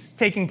issues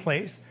taking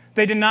place.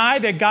 They deny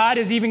that God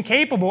is even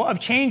capable of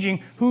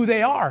changing who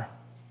they are.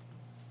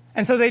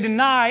 And so they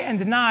deny and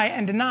deny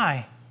and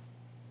deny.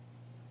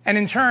 And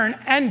in turn,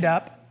 end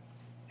up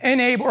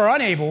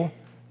unable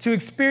to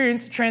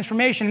experience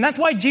transformation. And that's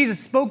why Jesus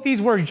spoke these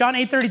words. John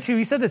 8:32,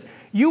 he said this,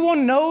 you will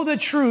know the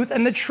truth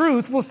and the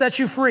truth will set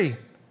you free.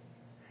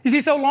 You see,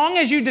 so long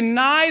as you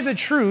deny the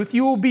truth,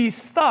 you will be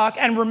stuck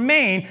and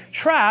remain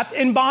trapped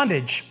in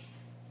bondage.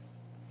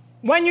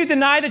 When you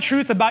deny the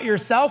truth about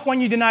yourself,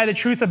 when you deny the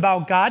truth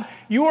about God,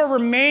 you are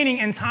remaining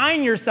and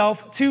tying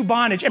yourself to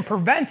bondage and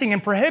preventing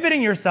and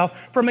prohibiting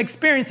yourself from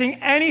experiencing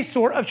any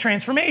sort of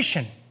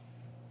transformation.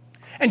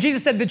 And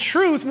Jesus said the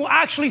truth will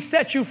actually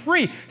set you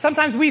free.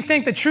 Sometimes we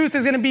think the truth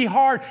is going to be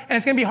hard, and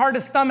it's going to be hard to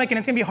stomach, and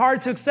it's going to be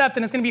hard to accept,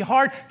 and it's going to be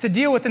hard to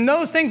deal with. And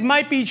those things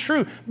might be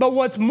true. But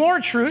what's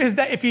more true is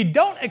that if you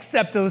don't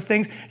accept those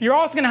things, you're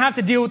also going to have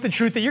to deal with the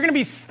truth that you're going to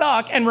be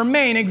stuck and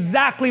remain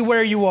exactly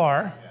where you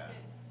are.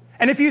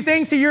 And if you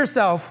think to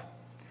yourself,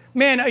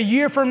 man, a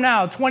year from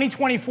now,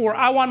 2024,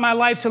 I want my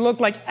life to look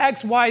like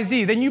X, Y,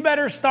 Z, then you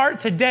better start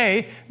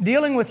today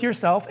dealing with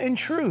yourself in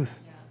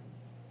truth.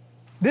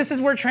 This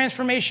is where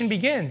transformation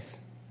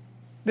begins.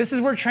 This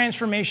is where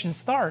transformation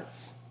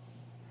starts.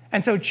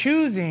 And so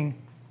choosing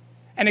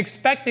and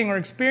expecting or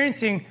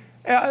experiencing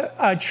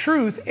a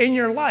truth in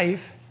your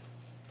life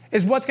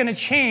is what's going to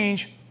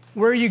change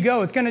where you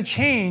go. It's going to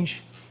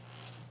change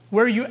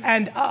where you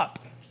end up.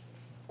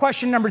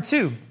 Question number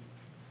 2.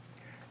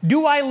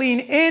 Do I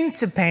lean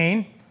into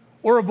pain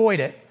or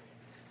avoid it?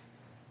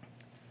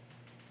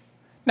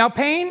 Now,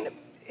 pain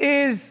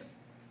is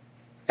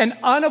an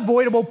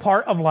unavoidable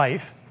part of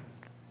life.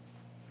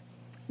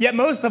 Yet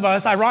most of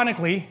us,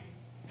 ironically,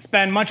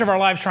 spend much of our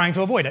lives trying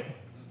to avoid it.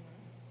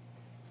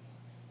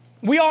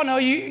 We all know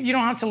you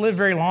don't have to live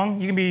very long.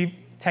 You can be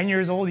 10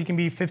 years old, you can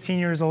be 15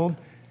 years old,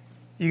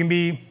 you can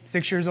be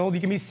 6 years old, you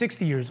can be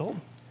 60 years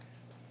old.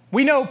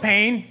 We know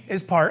pain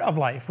is part of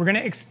life. We're going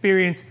to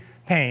experience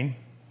pain.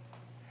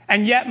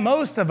 And yet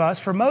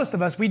for most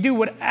of us, we do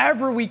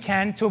whatever we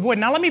can to avoid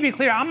it. Now let me be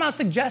clear, I'm not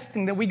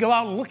suggesting that we go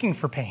out looking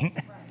for pain.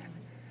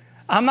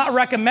 I'm not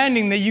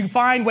recommending that you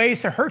find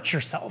ways to hurt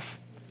yourself,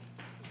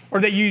 or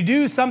that you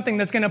do something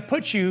that's going to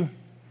put you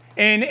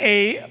in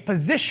a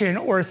position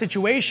or a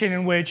situation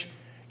in which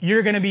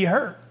you're going to be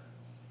hurt.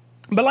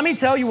 But let me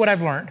tell you what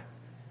I've learned.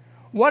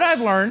 What I've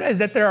learned is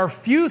that there are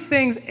few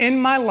things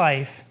in my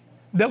life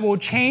that will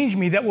change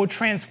me, that will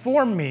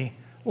transform me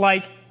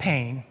like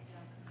pain.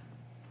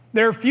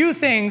 There are few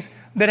things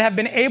that have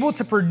been able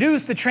to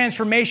produce the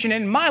transformation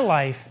in my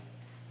life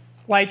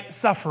like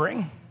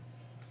suffering.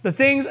 The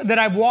things that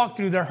I've walked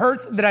through, the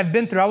hurts that I've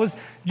been through. I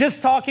was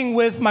just talking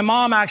with my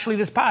mom actually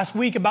this past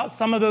week about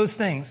some of those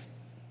things.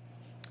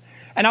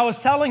 And I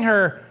was telling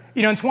her,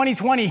 in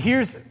 2020,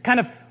 here's kind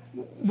of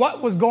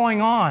what was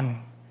going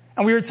on.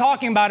 And we were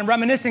talking about and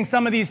reminiscing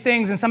some of these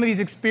things and some of these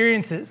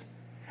experiences.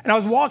 And I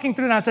was walking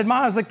through and I said,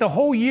 Mom, I was like the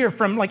whole year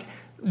from like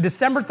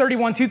December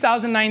 31,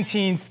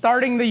 2019,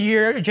 starting the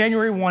year,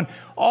 January 1,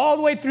 all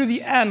the way through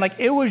the end, like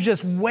it was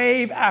just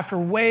wave after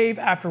wave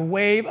after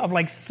wave of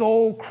like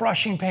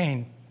soul-crushing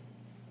pain.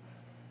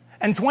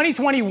 And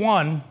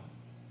 2021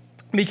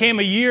 became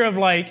a year of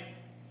like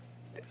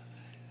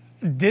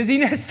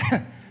dizziness,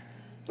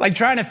 like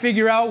trying to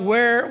figure out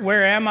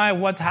where am I,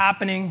 what's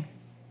happening.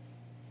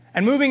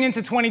 And moving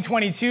into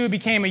 2022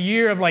 became a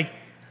year of like,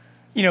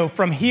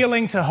 from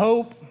healing to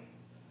hope.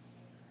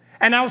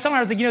 And I was telling her,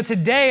 I was like,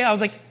 today I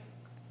was like,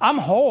 I'm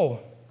whole.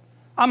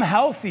 I'm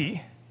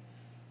healthy.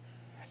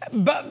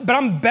 But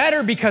I'm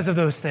better because of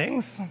those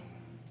things.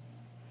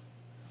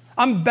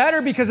 I'm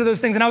better because of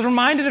those things. And I was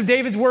reminded of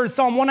David's words,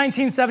 Psalm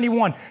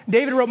 119:71.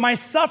 David wrote, my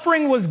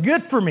suffering was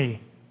good for me,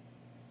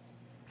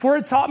 for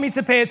it taught me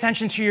to pay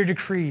attention to your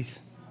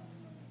decrees.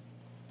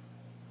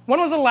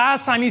 When was the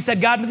last time you said,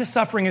 God, this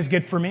suffering is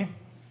good for me?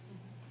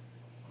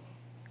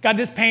 God,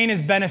 this pain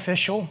is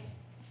beneficial.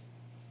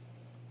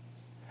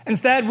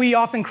 Instead, we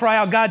often cry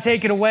out, God,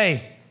 take it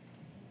away.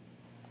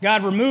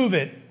 God, remove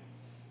it.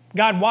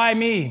 God, why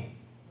me?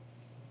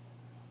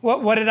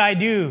 What did I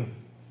do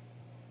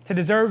to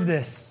deserve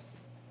this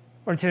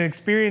or to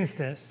experience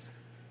this?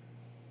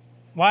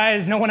 Why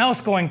is no one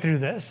else going through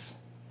this?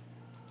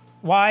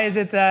 Why is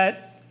it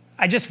that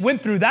I just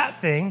went through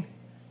that thing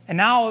and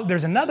now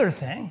there's another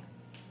thing?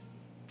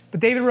 But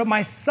David wrote,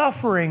 my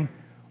suffering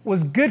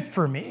was good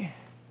for me.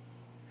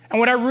 And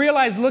what I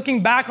realized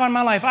looking back on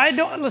my life,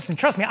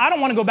 trust me, I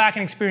don't want to go back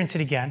and experience it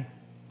again.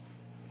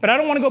 But I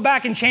don't want to go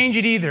back and change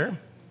it either.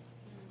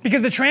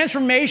 Because the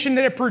transformation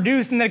that it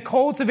produced and that it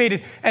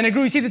cultivated and it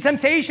grew, you see, the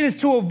temptation is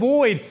to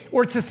avoid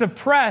or to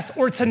suppress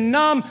or to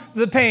numb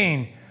the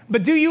pain.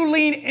 But do you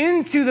lean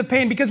into the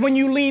pain? Because when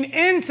you lean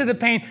into the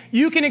pain,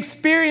 you can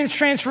experience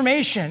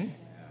transformation.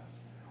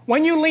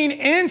 When you lean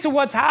into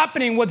what's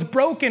happening, what's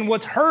broken,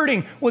 what's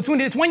hurting, what's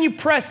wounded, it's when you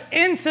press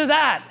into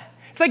that.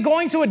 It's like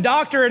going to a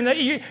doctor and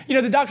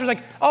the doctor's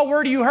like, oh,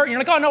 where do you hurt? And you're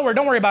like, oh, nowhere.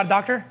 Don't worry about it,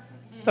 doctor.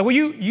 It's like, well,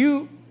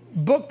 you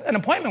booked an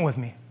appointment with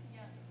me.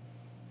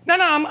 No,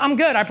 I'm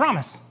good. I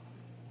promise.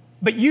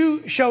 But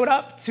you showed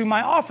up to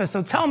my office.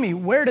 So tell me,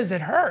 where does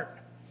it hurt?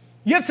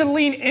 You have to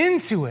lean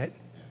into it.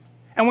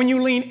 And when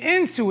you lean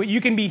into it,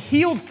 you can be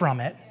healed from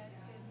it.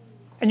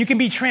 And you can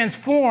be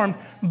transformed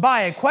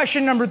by it.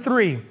 Question number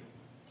 3.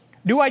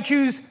 Do I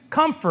choose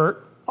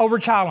comfort over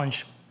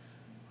challenge?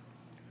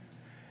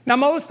 Now,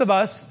 most of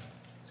us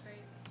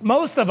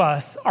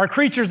are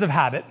creatures of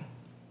habit.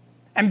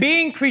 And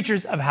being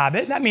creatures of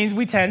habit, that means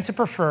we tend to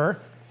prefer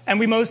and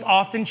we most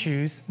often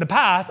choose the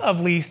path of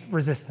least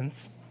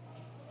resistance.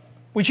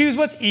 We choose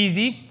what's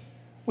easy,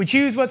 we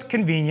choose what's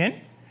convenient,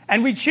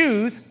 and we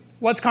choose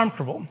what's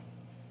comfortable.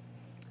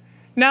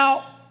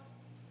 Now,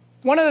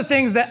 one of the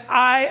things that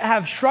I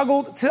have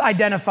struggled to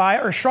identify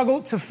or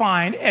struggled to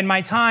find in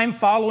my time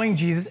following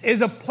Jesus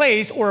is a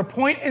place or a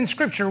point in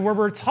Scripture where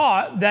we're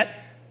taught that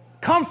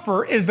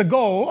comfort is the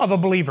goal of a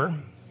believer.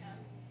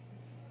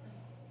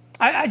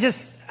 I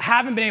just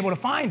haven't been able to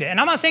find it. And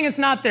I'm not saying it's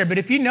not there, but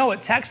if you know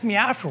it, text me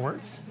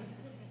afterwards.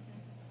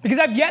 Because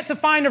I've yet to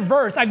find a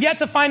verse. I've yet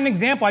to find an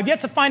example. I've yet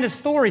to find a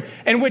story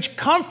in which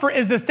comfort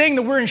is the thing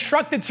that we're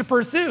instructed to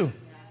pursue.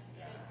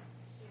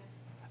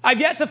 I've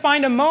yet to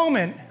find a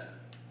moment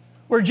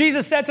where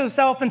Jesus said to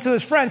himself and to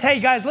his friends, hey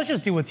guys, let's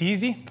just do what's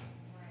easy.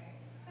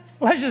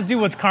 Let's just do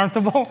what's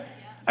comfortable.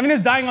 I mean,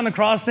 this dying on the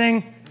cross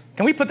thing,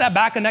 can we put that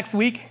back next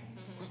week?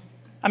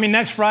 I mean,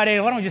 next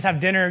Friday, why don't we just have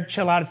dinner,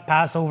 chill out, it's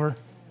Passover.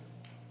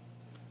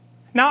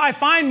 Now, I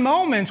find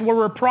moments where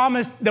we're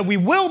promised that we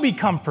will be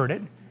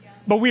comforted,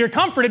 but we are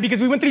comforted because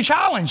we went through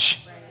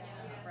challenge.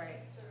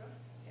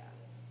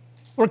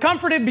 We're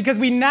comforted because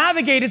we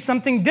navigated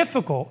something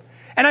difficult.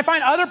 And I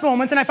find other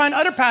moments and I find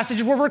other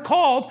passages where we're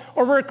called,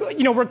 or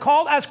we're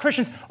called as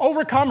Christians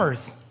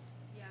overcomers,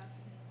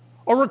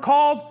 or we're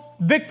called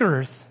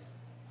victors,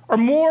 or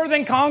more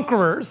than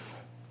conquerors.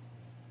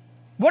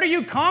 What are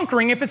you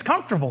conquering if it's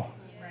comfortable?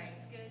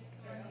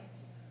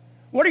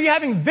 What are you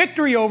having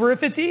victory over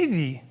if it's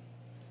easy?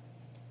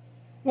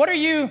 What are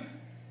you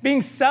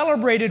being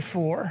celebrated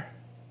for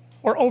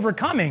or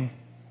overcoming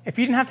if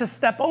you didn't have to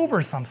step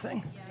over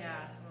something?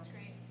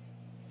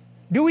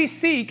 Do we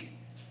seek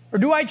or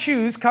do I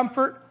choose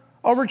comfort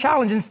over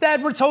challenge?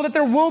 Instead, we're told that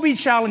there will be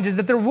challenges,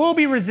 that there will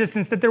be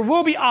resistance, that there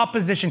will be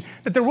opposition,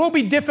 that there will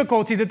be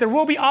difficulty, that there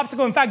will be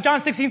obstacle. In fact, John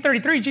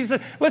 16:33, Jesus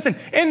said, listen,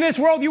 in this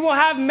world you will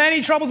have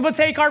many troubles, but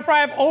take heart, for I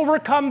have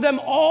overcome them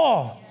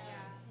all.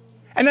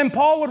 And then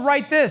Paul would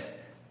write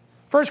this,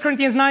 1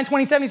 Corinthians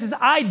 9:27, he says,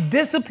 I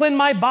discipline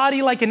my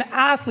body like an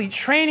athlete,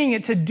 training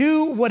it to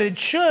do what it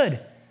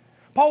should.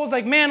 Paul was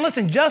like, man,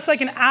 listen, just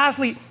like an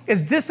athlete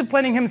is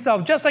disciplining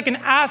himself, just like an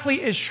athlete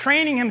is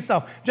training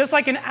himself, just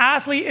like an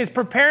athlete is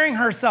preparing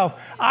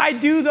herself, I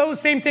do those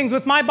same things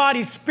with my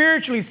body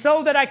spiritually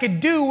so that I could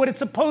do what it's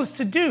supposed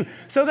to do,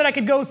 so that I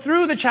could go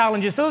through the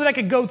challenges, so that I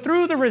could go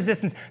through the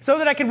resistance, so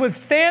that I could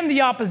withstand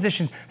the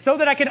oppositions, so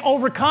that I could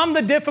overcome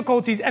the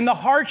difficulties and the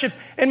hardships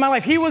in my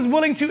life. He was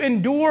willing to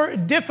endure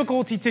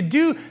difficulty, to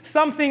do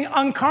something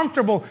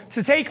uncomfortable,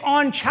 to take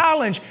on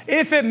challenge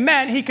if it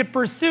meant he could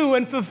pursue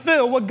and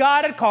fulfill what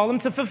God had called him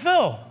to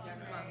fulfill.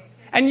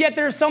 And yet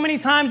there's so many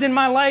times in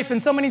my life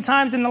and so many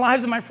times in the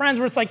lives of my friends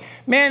where it's like,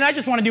 man, I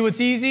just want to do what's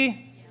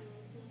easy.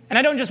 And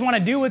I don't just want to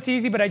do what's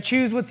easy, but I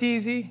choose what's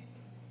easy.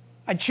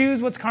 I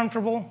choose what's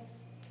comfortable.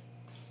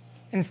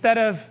 Instead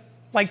of,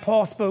 like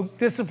Paul spoke,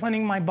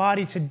 disciplining my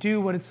body to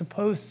do what it's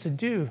supposed to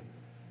do,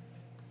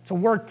 to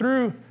work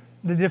through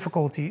the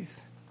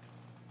difficulties.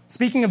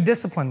 Speaking of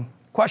discipline,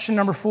 question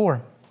number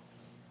 4.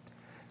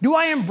 Do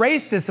I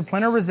embrace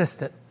discipline or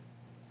resist it?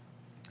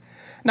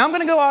 Now, I'm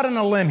going to go out on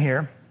a limb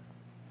here,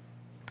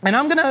 and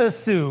I'm going to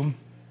assume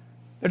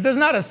that there's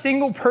not a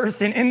single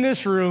person in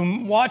this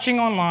room, watching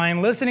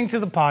online, listening to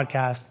the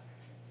podcast,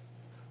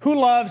 who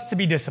loves to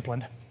be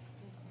disciplined.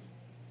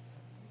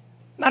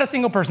 Not a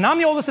single person. Now, I'm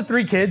the oldest of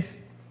 3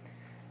 kids,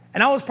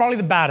 and I was probably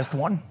the baddest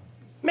one.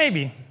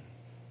 Maybe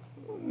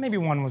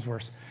one was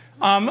worse.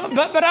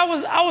 But I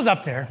was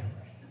up there.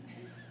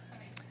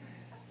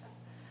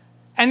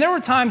 And there were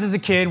times as a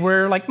kid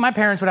where, like, my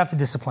parents would have to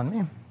discipline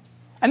me.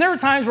 And there were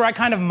times where I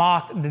kind of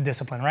mocked the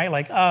discipline, right?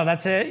 Like, oh,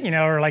 that's it,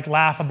 or like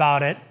laugh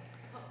about it.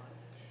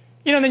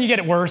 And then you get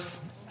it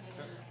worse.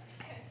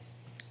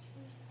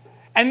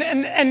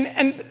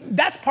 And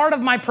that's part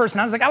of my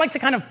personality. Like, I like to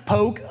kind of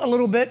poke a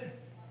little bit.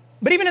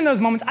 But even in those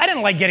moments, I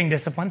didn't like getting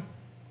disciplined.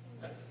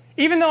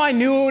 Even though I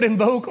knew it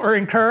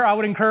would I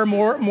would incur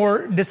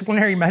more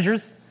disciplinary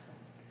measures.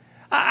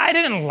 I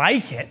didn't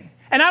like it.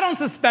 And I don't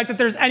suspect that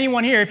there's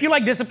anyone here. If you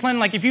like discipline,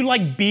 like if you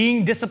like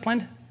being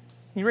disciplined, can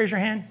you raise your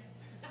hand?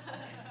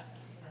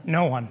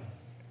 No one.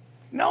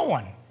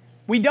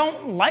 We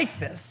don't like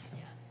this.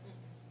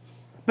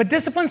 But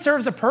discipline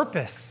serves a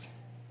purpose.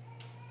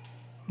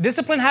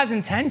 Discipline has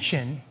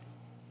intention.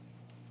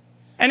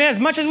 And as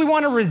much as we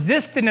want to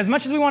resist it, and as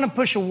much as we want to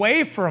push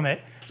away from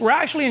it, we're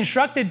actually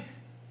instructed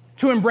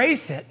to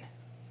embrace it,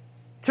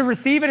 to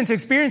receive it and to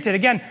experience it.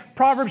 Again,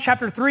 Proverbs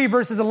chapter 3,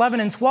 verses 11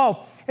 and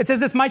 12. It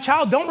says this, "My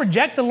child, don't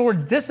reject the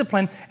Lord's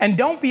discipline and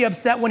don't be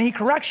upset when he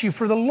corrects you,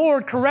 for the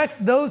Lord corrects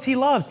those he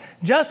loves,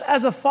 just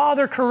as a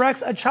father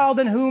corrects a child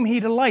in whom he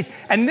delights."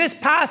 And this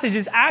passage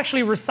is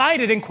actually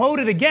recited and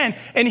quoted again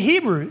in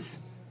Hebrews.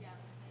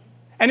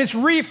 And it's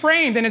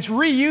reframed and it's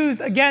reused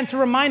again to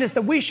remind us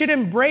that we should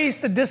embrace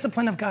the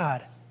discipline of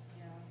God,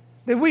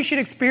 that we should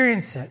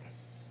experience it.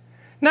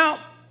 Now,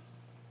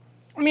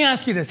 let me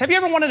ask you this. Have you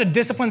ever wanted to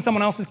discipline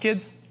someone else's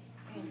kids?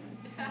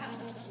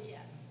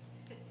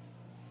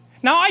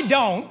 Now, I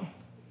don't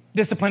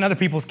discipline other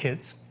people's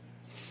kids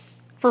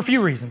for a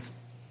few reasons.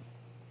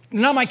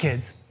 They're not my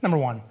kids, number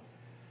 1.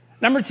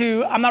 Number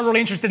 2, I'm not really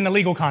interested in the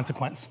legal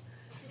consequence.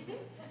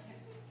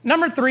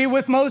 Number 3,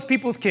 with most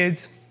people's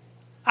kids,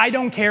 I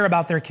don't care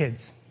about their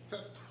kids.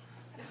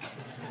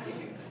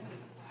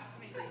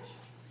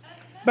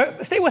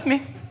 But stay with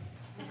me.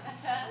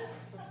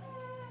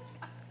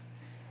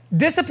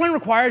 Discipline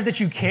requires that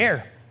you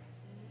care.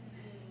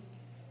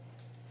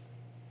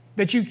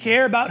 That you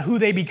care about who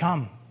they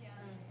become.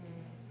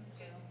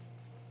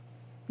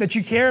 That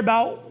you care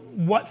about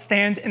what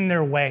stands in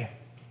their way.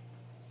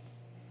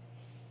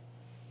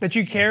 That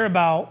you care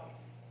about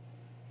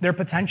their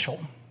potential.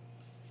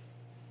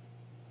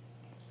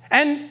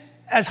 And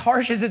as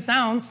harsh as it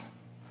sounds,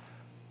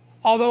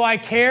 although I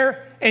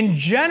care in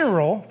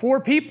general for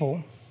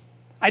people,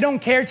 I don't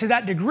care to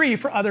that degree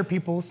for other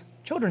people's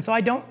children. So I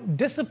don't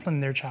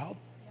discipline their child.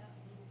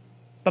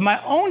 But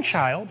my own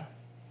child,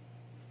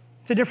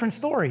 it's a different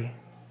story.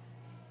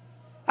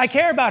 I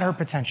care about her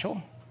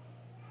potential.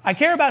 I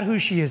care about who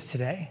she is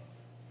today.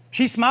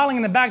 She's smiling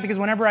in the back because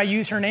whenever I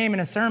use her name in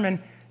a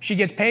sermon, she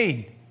gets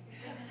paid.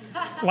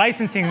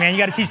 Licensing, man, you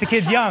got to teach the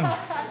kids young.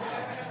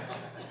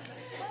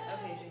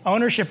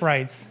 Ownership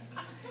rights.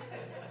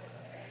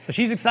 So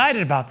she's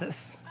excited about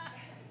this.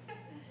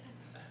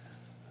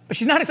 But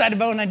she's not excited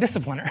about when I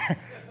discipline her.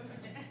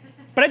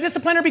 But I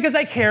discipline her because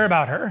I care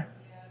about her.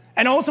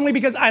 And ultimately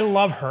because I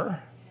love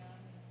her.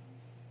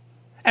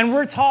 And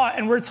we're taught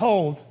and we're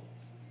told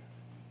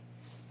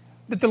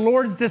that the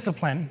Lord's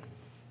discipline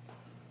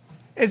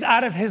is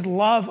out of his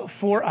love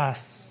for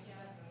us.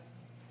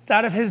 It's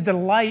out of his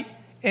delight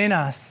in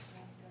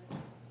us.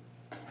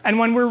 And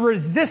when we're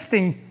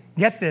resisting,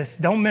 get this,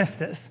 don't miss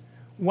this.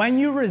 When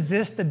you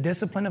resist the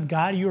discipline of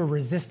God, you are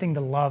resisting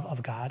the love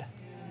of God.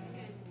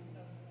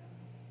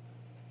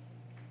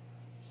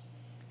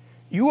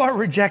 You are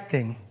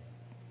rejecting.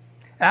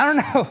 I don't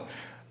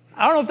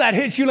know if that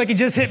hits you like it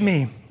just hit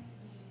me.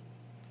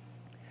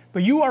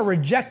 But you are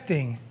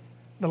rejecting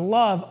the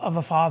love of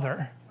a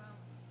father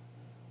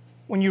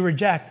when you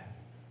reject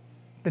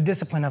the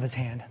discipline of his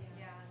hand.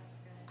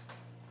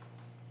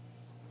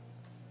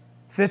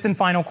 Fifth and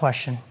final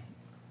question.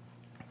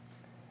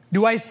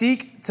 Do I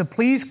seek to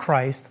please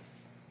Christ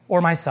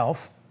or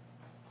myself?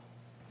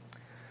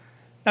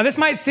 Now, this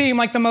might seem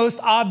like the most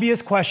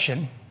obvious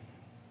question.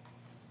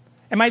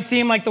 It might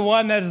seem like the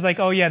one that is like,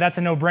 oh yeah, that's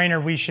a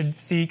no-brainer. We should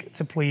seek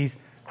to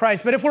please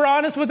Christ. But if we're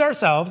honest with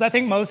ourselves, I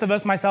think most of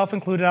us, myself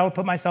included, I would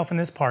put myself in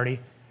this party.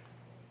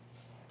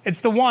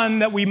 It's the one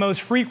that we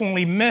most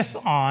frequently miss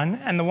on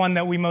and the one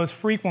that we most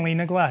frequently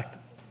neglect.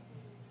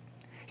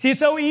 See,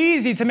 it's so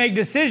easy to make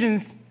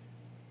decisions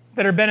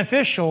that are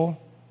beneficial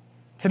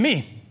to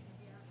me.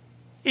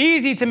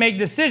 Easy to make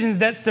decisions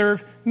that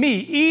serve me.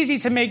 Easy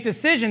to make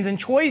decisions and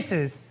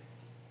choices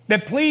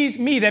that please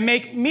me, that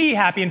make me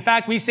happy. In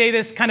fact, we say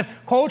this kind of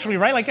culturally,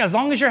 right? Like, as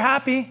long as you're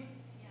happy,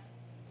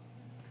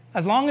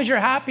 as long as you're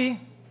happy,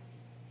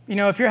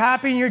 if you're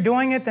happy and you're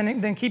doing it,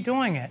 then keep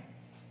doing it.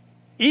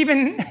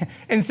 Even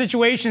in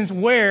situations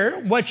where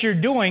what you're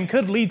doing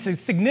could lead to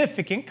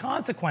significant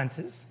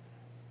consequences.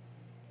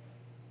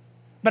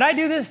 But I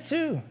do this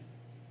too.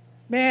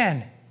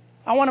 Man,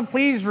 I want to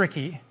please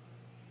Ricky.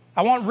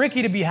 I want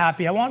Ricky to be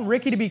happy. I want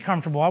Ricky to be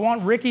comfortable. I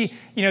want Ricky,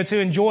 to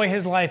enjoy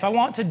his life. I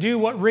want to do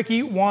what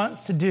Ricky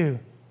wants to do.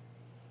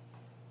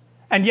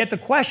 And yet the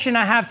question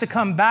I have to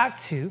come back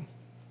to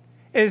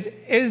is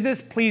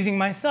this pleasing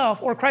myself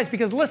or Christ?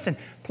 Because listen,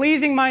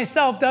 pleasing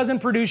myself doesn't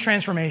produce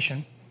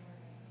transformation.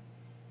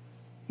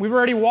 We've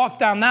already walked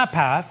down that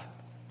path.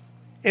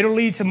 It'll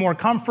lead to more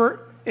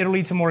comfort. It'll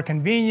lead to more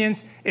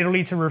convenience. It'll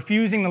lead to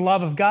refusing the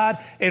love of God.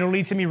 It'll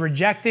lead to me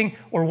rejecting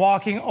or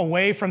walking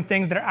away from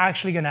things that are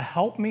actually going to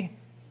help me.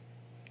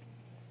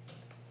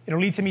 It'll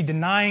lead to me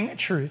denying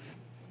truth.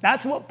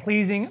 That's what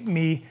pleasing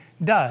me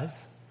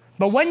does.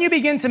 But when you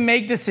begin to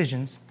make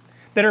decisions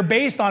that are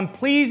based on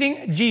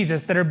pleasing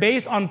Jesus, that are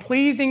based on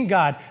pleasing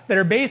God, that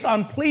are based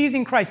on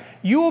pleasing Christ,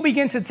 you will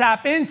begin to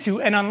tap into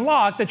and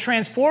unlock the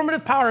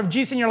transformative power of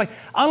Jesus in your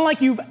life,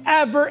 unlike you've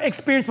ever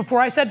experienced before.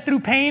 I said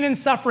through pain and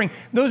suffering.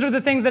 Those are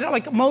the things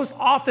that most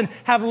often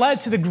have led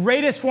to the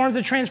greatest forms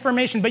of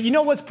transformation. But you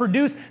know what's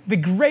produced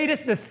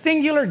the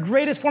singular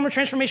greatest form of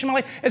transformation in my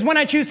life is when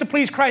I choose to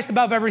please Christ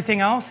above everything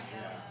else.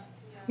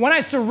 When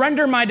I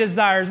surrender my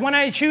desires, when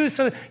I choose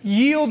to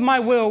yield my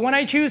will, when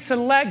I choose to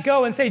let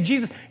go and say,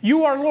 Jesus,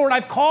 you are Lord.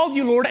 I've called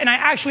you Lord, and I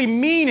actually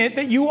mean it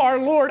that you are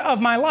Lord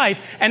of my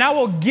life. And I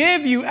will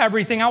give you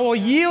everything. I will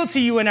yield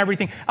to you in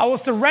everything. I will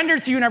surrender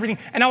to you in everything.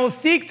 And I will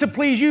seek to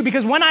please you,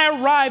 because when I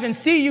arrive and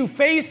see you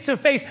face to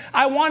face,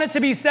 I want it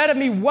to be said of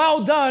me,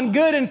 well done,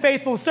 good and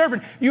faithful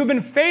servant. You have been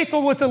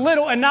faithful with a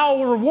little, and now I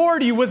will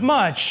reward you with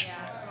much.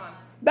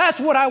 That's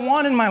what I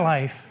want in my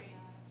life.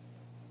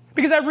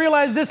 Because I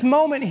realize this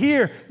moment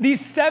here, these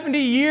 70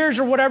 years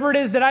or whatever it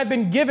is that I've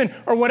been given,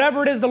 or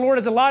whatever it is the Lord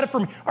has allotted for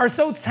me, are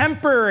so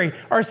temporary,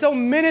 are so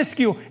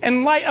minuscule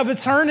in light of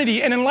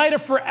eternity and in light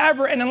of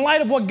forever and in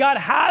light of what God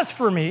has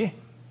for me,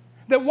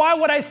 that why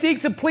would I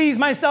seek to please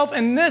myself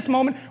in this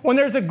moment when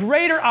there's a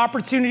greater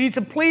opportunity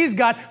to please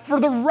God for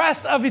the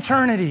rest of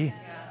eternity?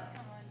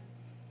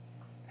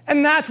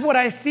 And that's what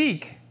I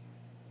seek.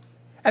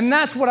 And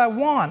that's what I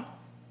want.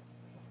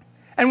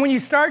 And when you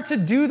start to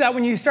do that,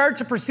 when you start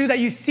to pursue that,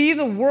 you see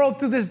the world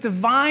through this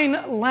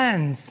divine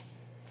lens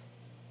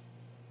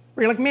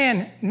where you're like,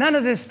 man, none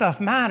of this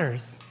stuff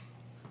matters.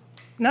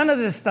 None of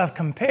this stuff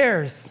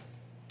compares.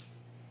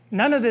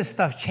 None of this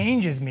stuff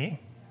changes me.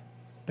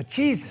 But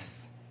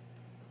Jesus,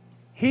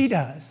 he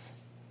does.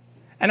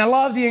 And I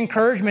love the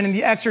encouragement and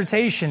the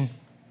exhortation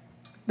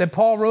that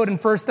Paul wrote in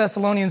 1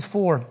 Thessalonians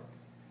 4.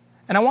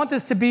 And I want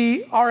this to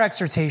be our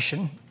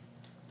exhortation.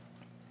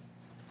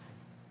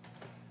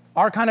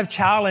 Our kind of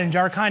challenge,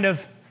 our kind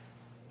of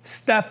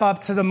step up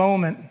to the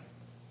moment.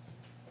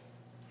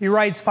 He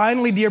writes,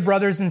 finally, dear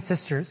brothers and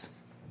sisters,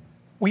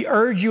 we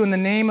urge you in the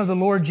name of the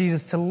Lord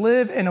Jesus to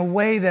live in a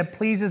way that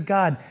pleases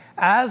God,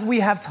 as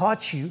we have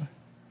taught you.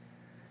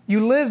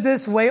 You live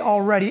this way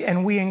already,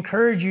 and we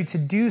encourage you to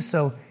do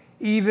so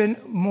even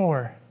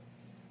more.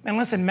 And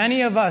listen,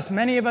 many of us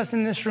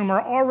in this room are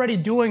already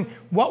doing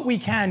what we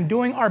can,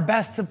 doing our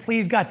best to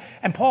please God.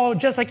 And Paul,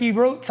 just like he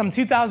wrote some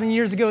 2,000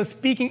 years ago, is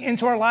speaking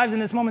into our lives in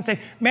this moment, saying,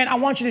 man, I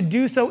want you to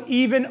do so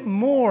even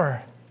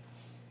more.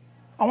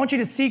 I want you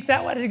to seek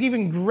that at an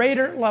even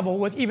greater level,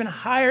 with even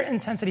higher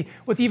intensity,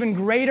 with even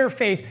greater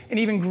faith and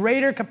even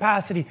greater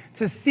capacity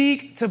to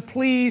seek to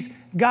please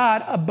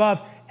God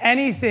above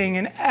anything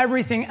and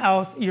everything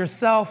else,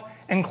 yourself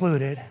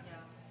included.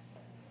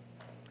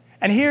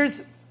 And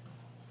here's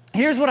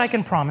what I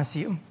can promise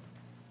you.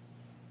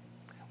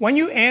 When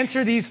you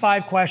answer these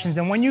 5 questions,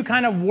 and when you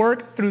kind of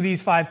work through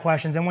these 5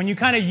 questions, and when you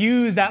kind of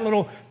use that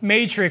little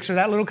matrix or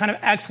that little kind of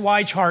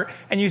XY chart,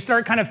 and you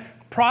start kind of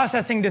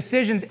processing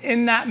decisions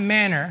in that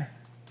manner,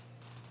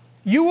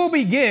 you will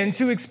begin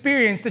to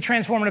experience the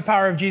transformative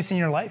power of Jesus in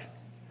your life.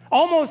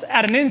 Almost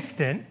at an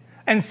instant,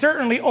 and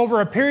certainly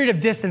over a period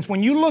of distance,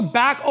 when you look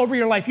back over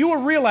your life, you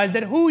will realize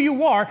that who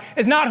you are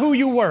is not who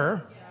you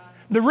were.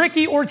 The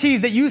Ricky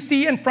Ortiz that you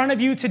see in front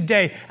of you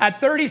today at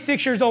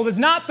 36 years old is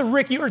not the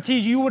Ricky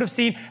Ortiz you would have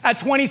seen at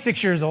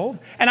 26 years old.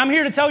 And I'm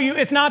here to tell you,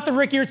 it's not the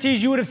Ricky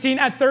Ortiz you would have seen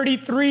at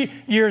 33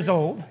 years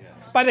old.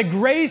 by the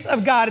grace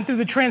of God and through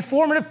the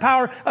transformative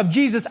power of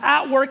Jesus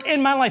at work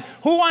in my life.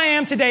 Who I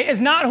am today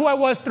is not who I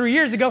was 3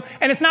 years ago,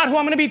 and it's not who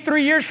I'm going to be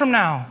 3 years from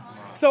now.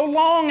 So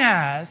long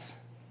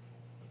as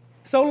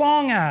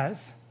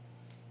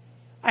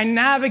I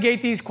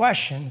navigate these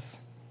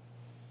questions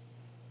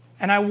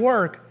and I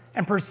work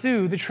and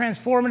pursue the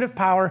transformative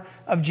power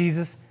of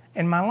Jesus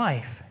in my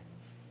life.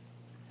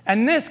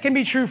 And this can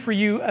be true for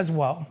you as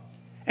well.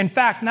 In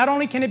fact, not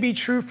only can it be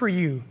true for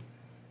you,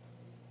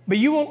 but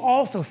you will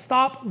also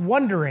stop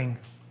wondering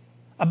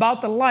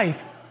about the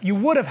life you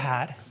would have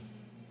had,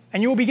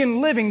 and you will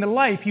begin living the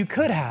life you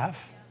could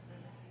have.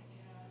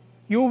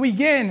 You will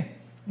begin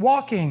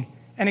walking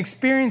and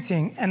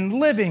experiencing and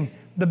living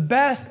the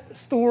best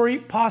story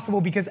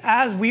possible, because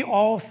as we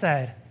all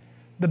said,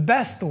 the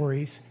best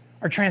stories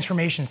are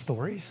transformation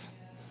stories.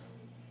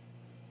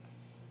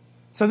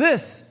 So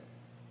this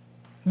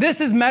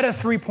is Meta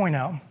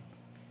 3.0.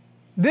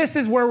 This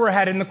is where we're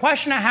headed. And the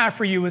question I have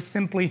for you is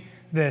simply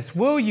this: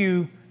 will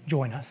you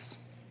join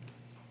us?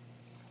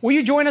 Will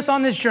you join us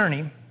on this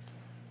journey?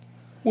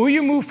 Will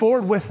you move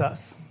forward with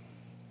us?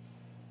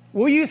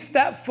 Will you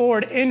step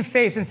forward in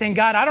faith and saying,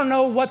 God, I don't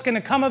know what's going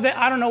to come of it.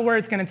 I don't know where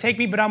it's going to take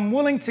me, but I'm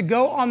willing to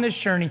go on this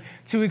journey,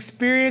 to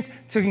experience,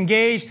 to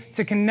engage,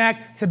 to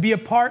connect, to be a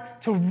part,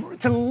 to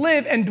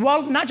live and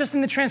dwell, not just in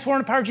the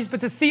transformative power of Jesus,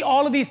 but to see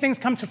all of these things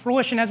come to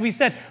fruition. As we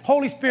said,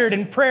 Holy Spirit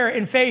and prayer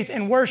and faith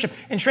and worship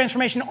and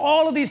transformation,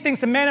 all of these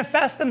things to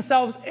manifest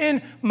themselves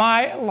in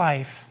my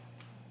life.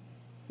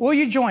 Will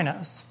you join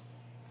us?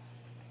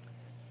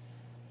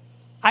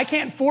 I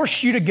can't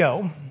force you to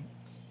go,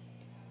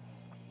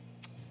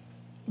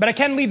 but I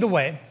can lead the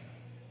way.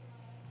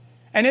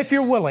 And if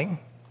you're willing,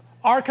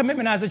 our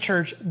commitment as a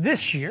church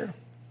this year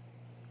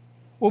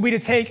will be to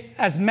take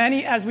as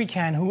many as we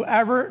can,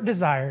 whoever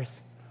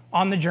desires,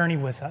 on the journey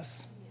with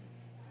us.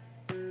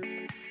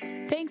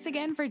 Thanks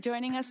again for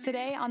joining us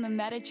today on the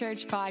Meta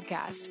Church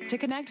podcast. To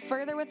connect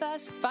further with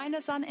us, find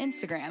us on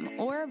Instagram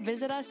or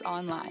visit us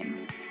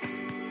online.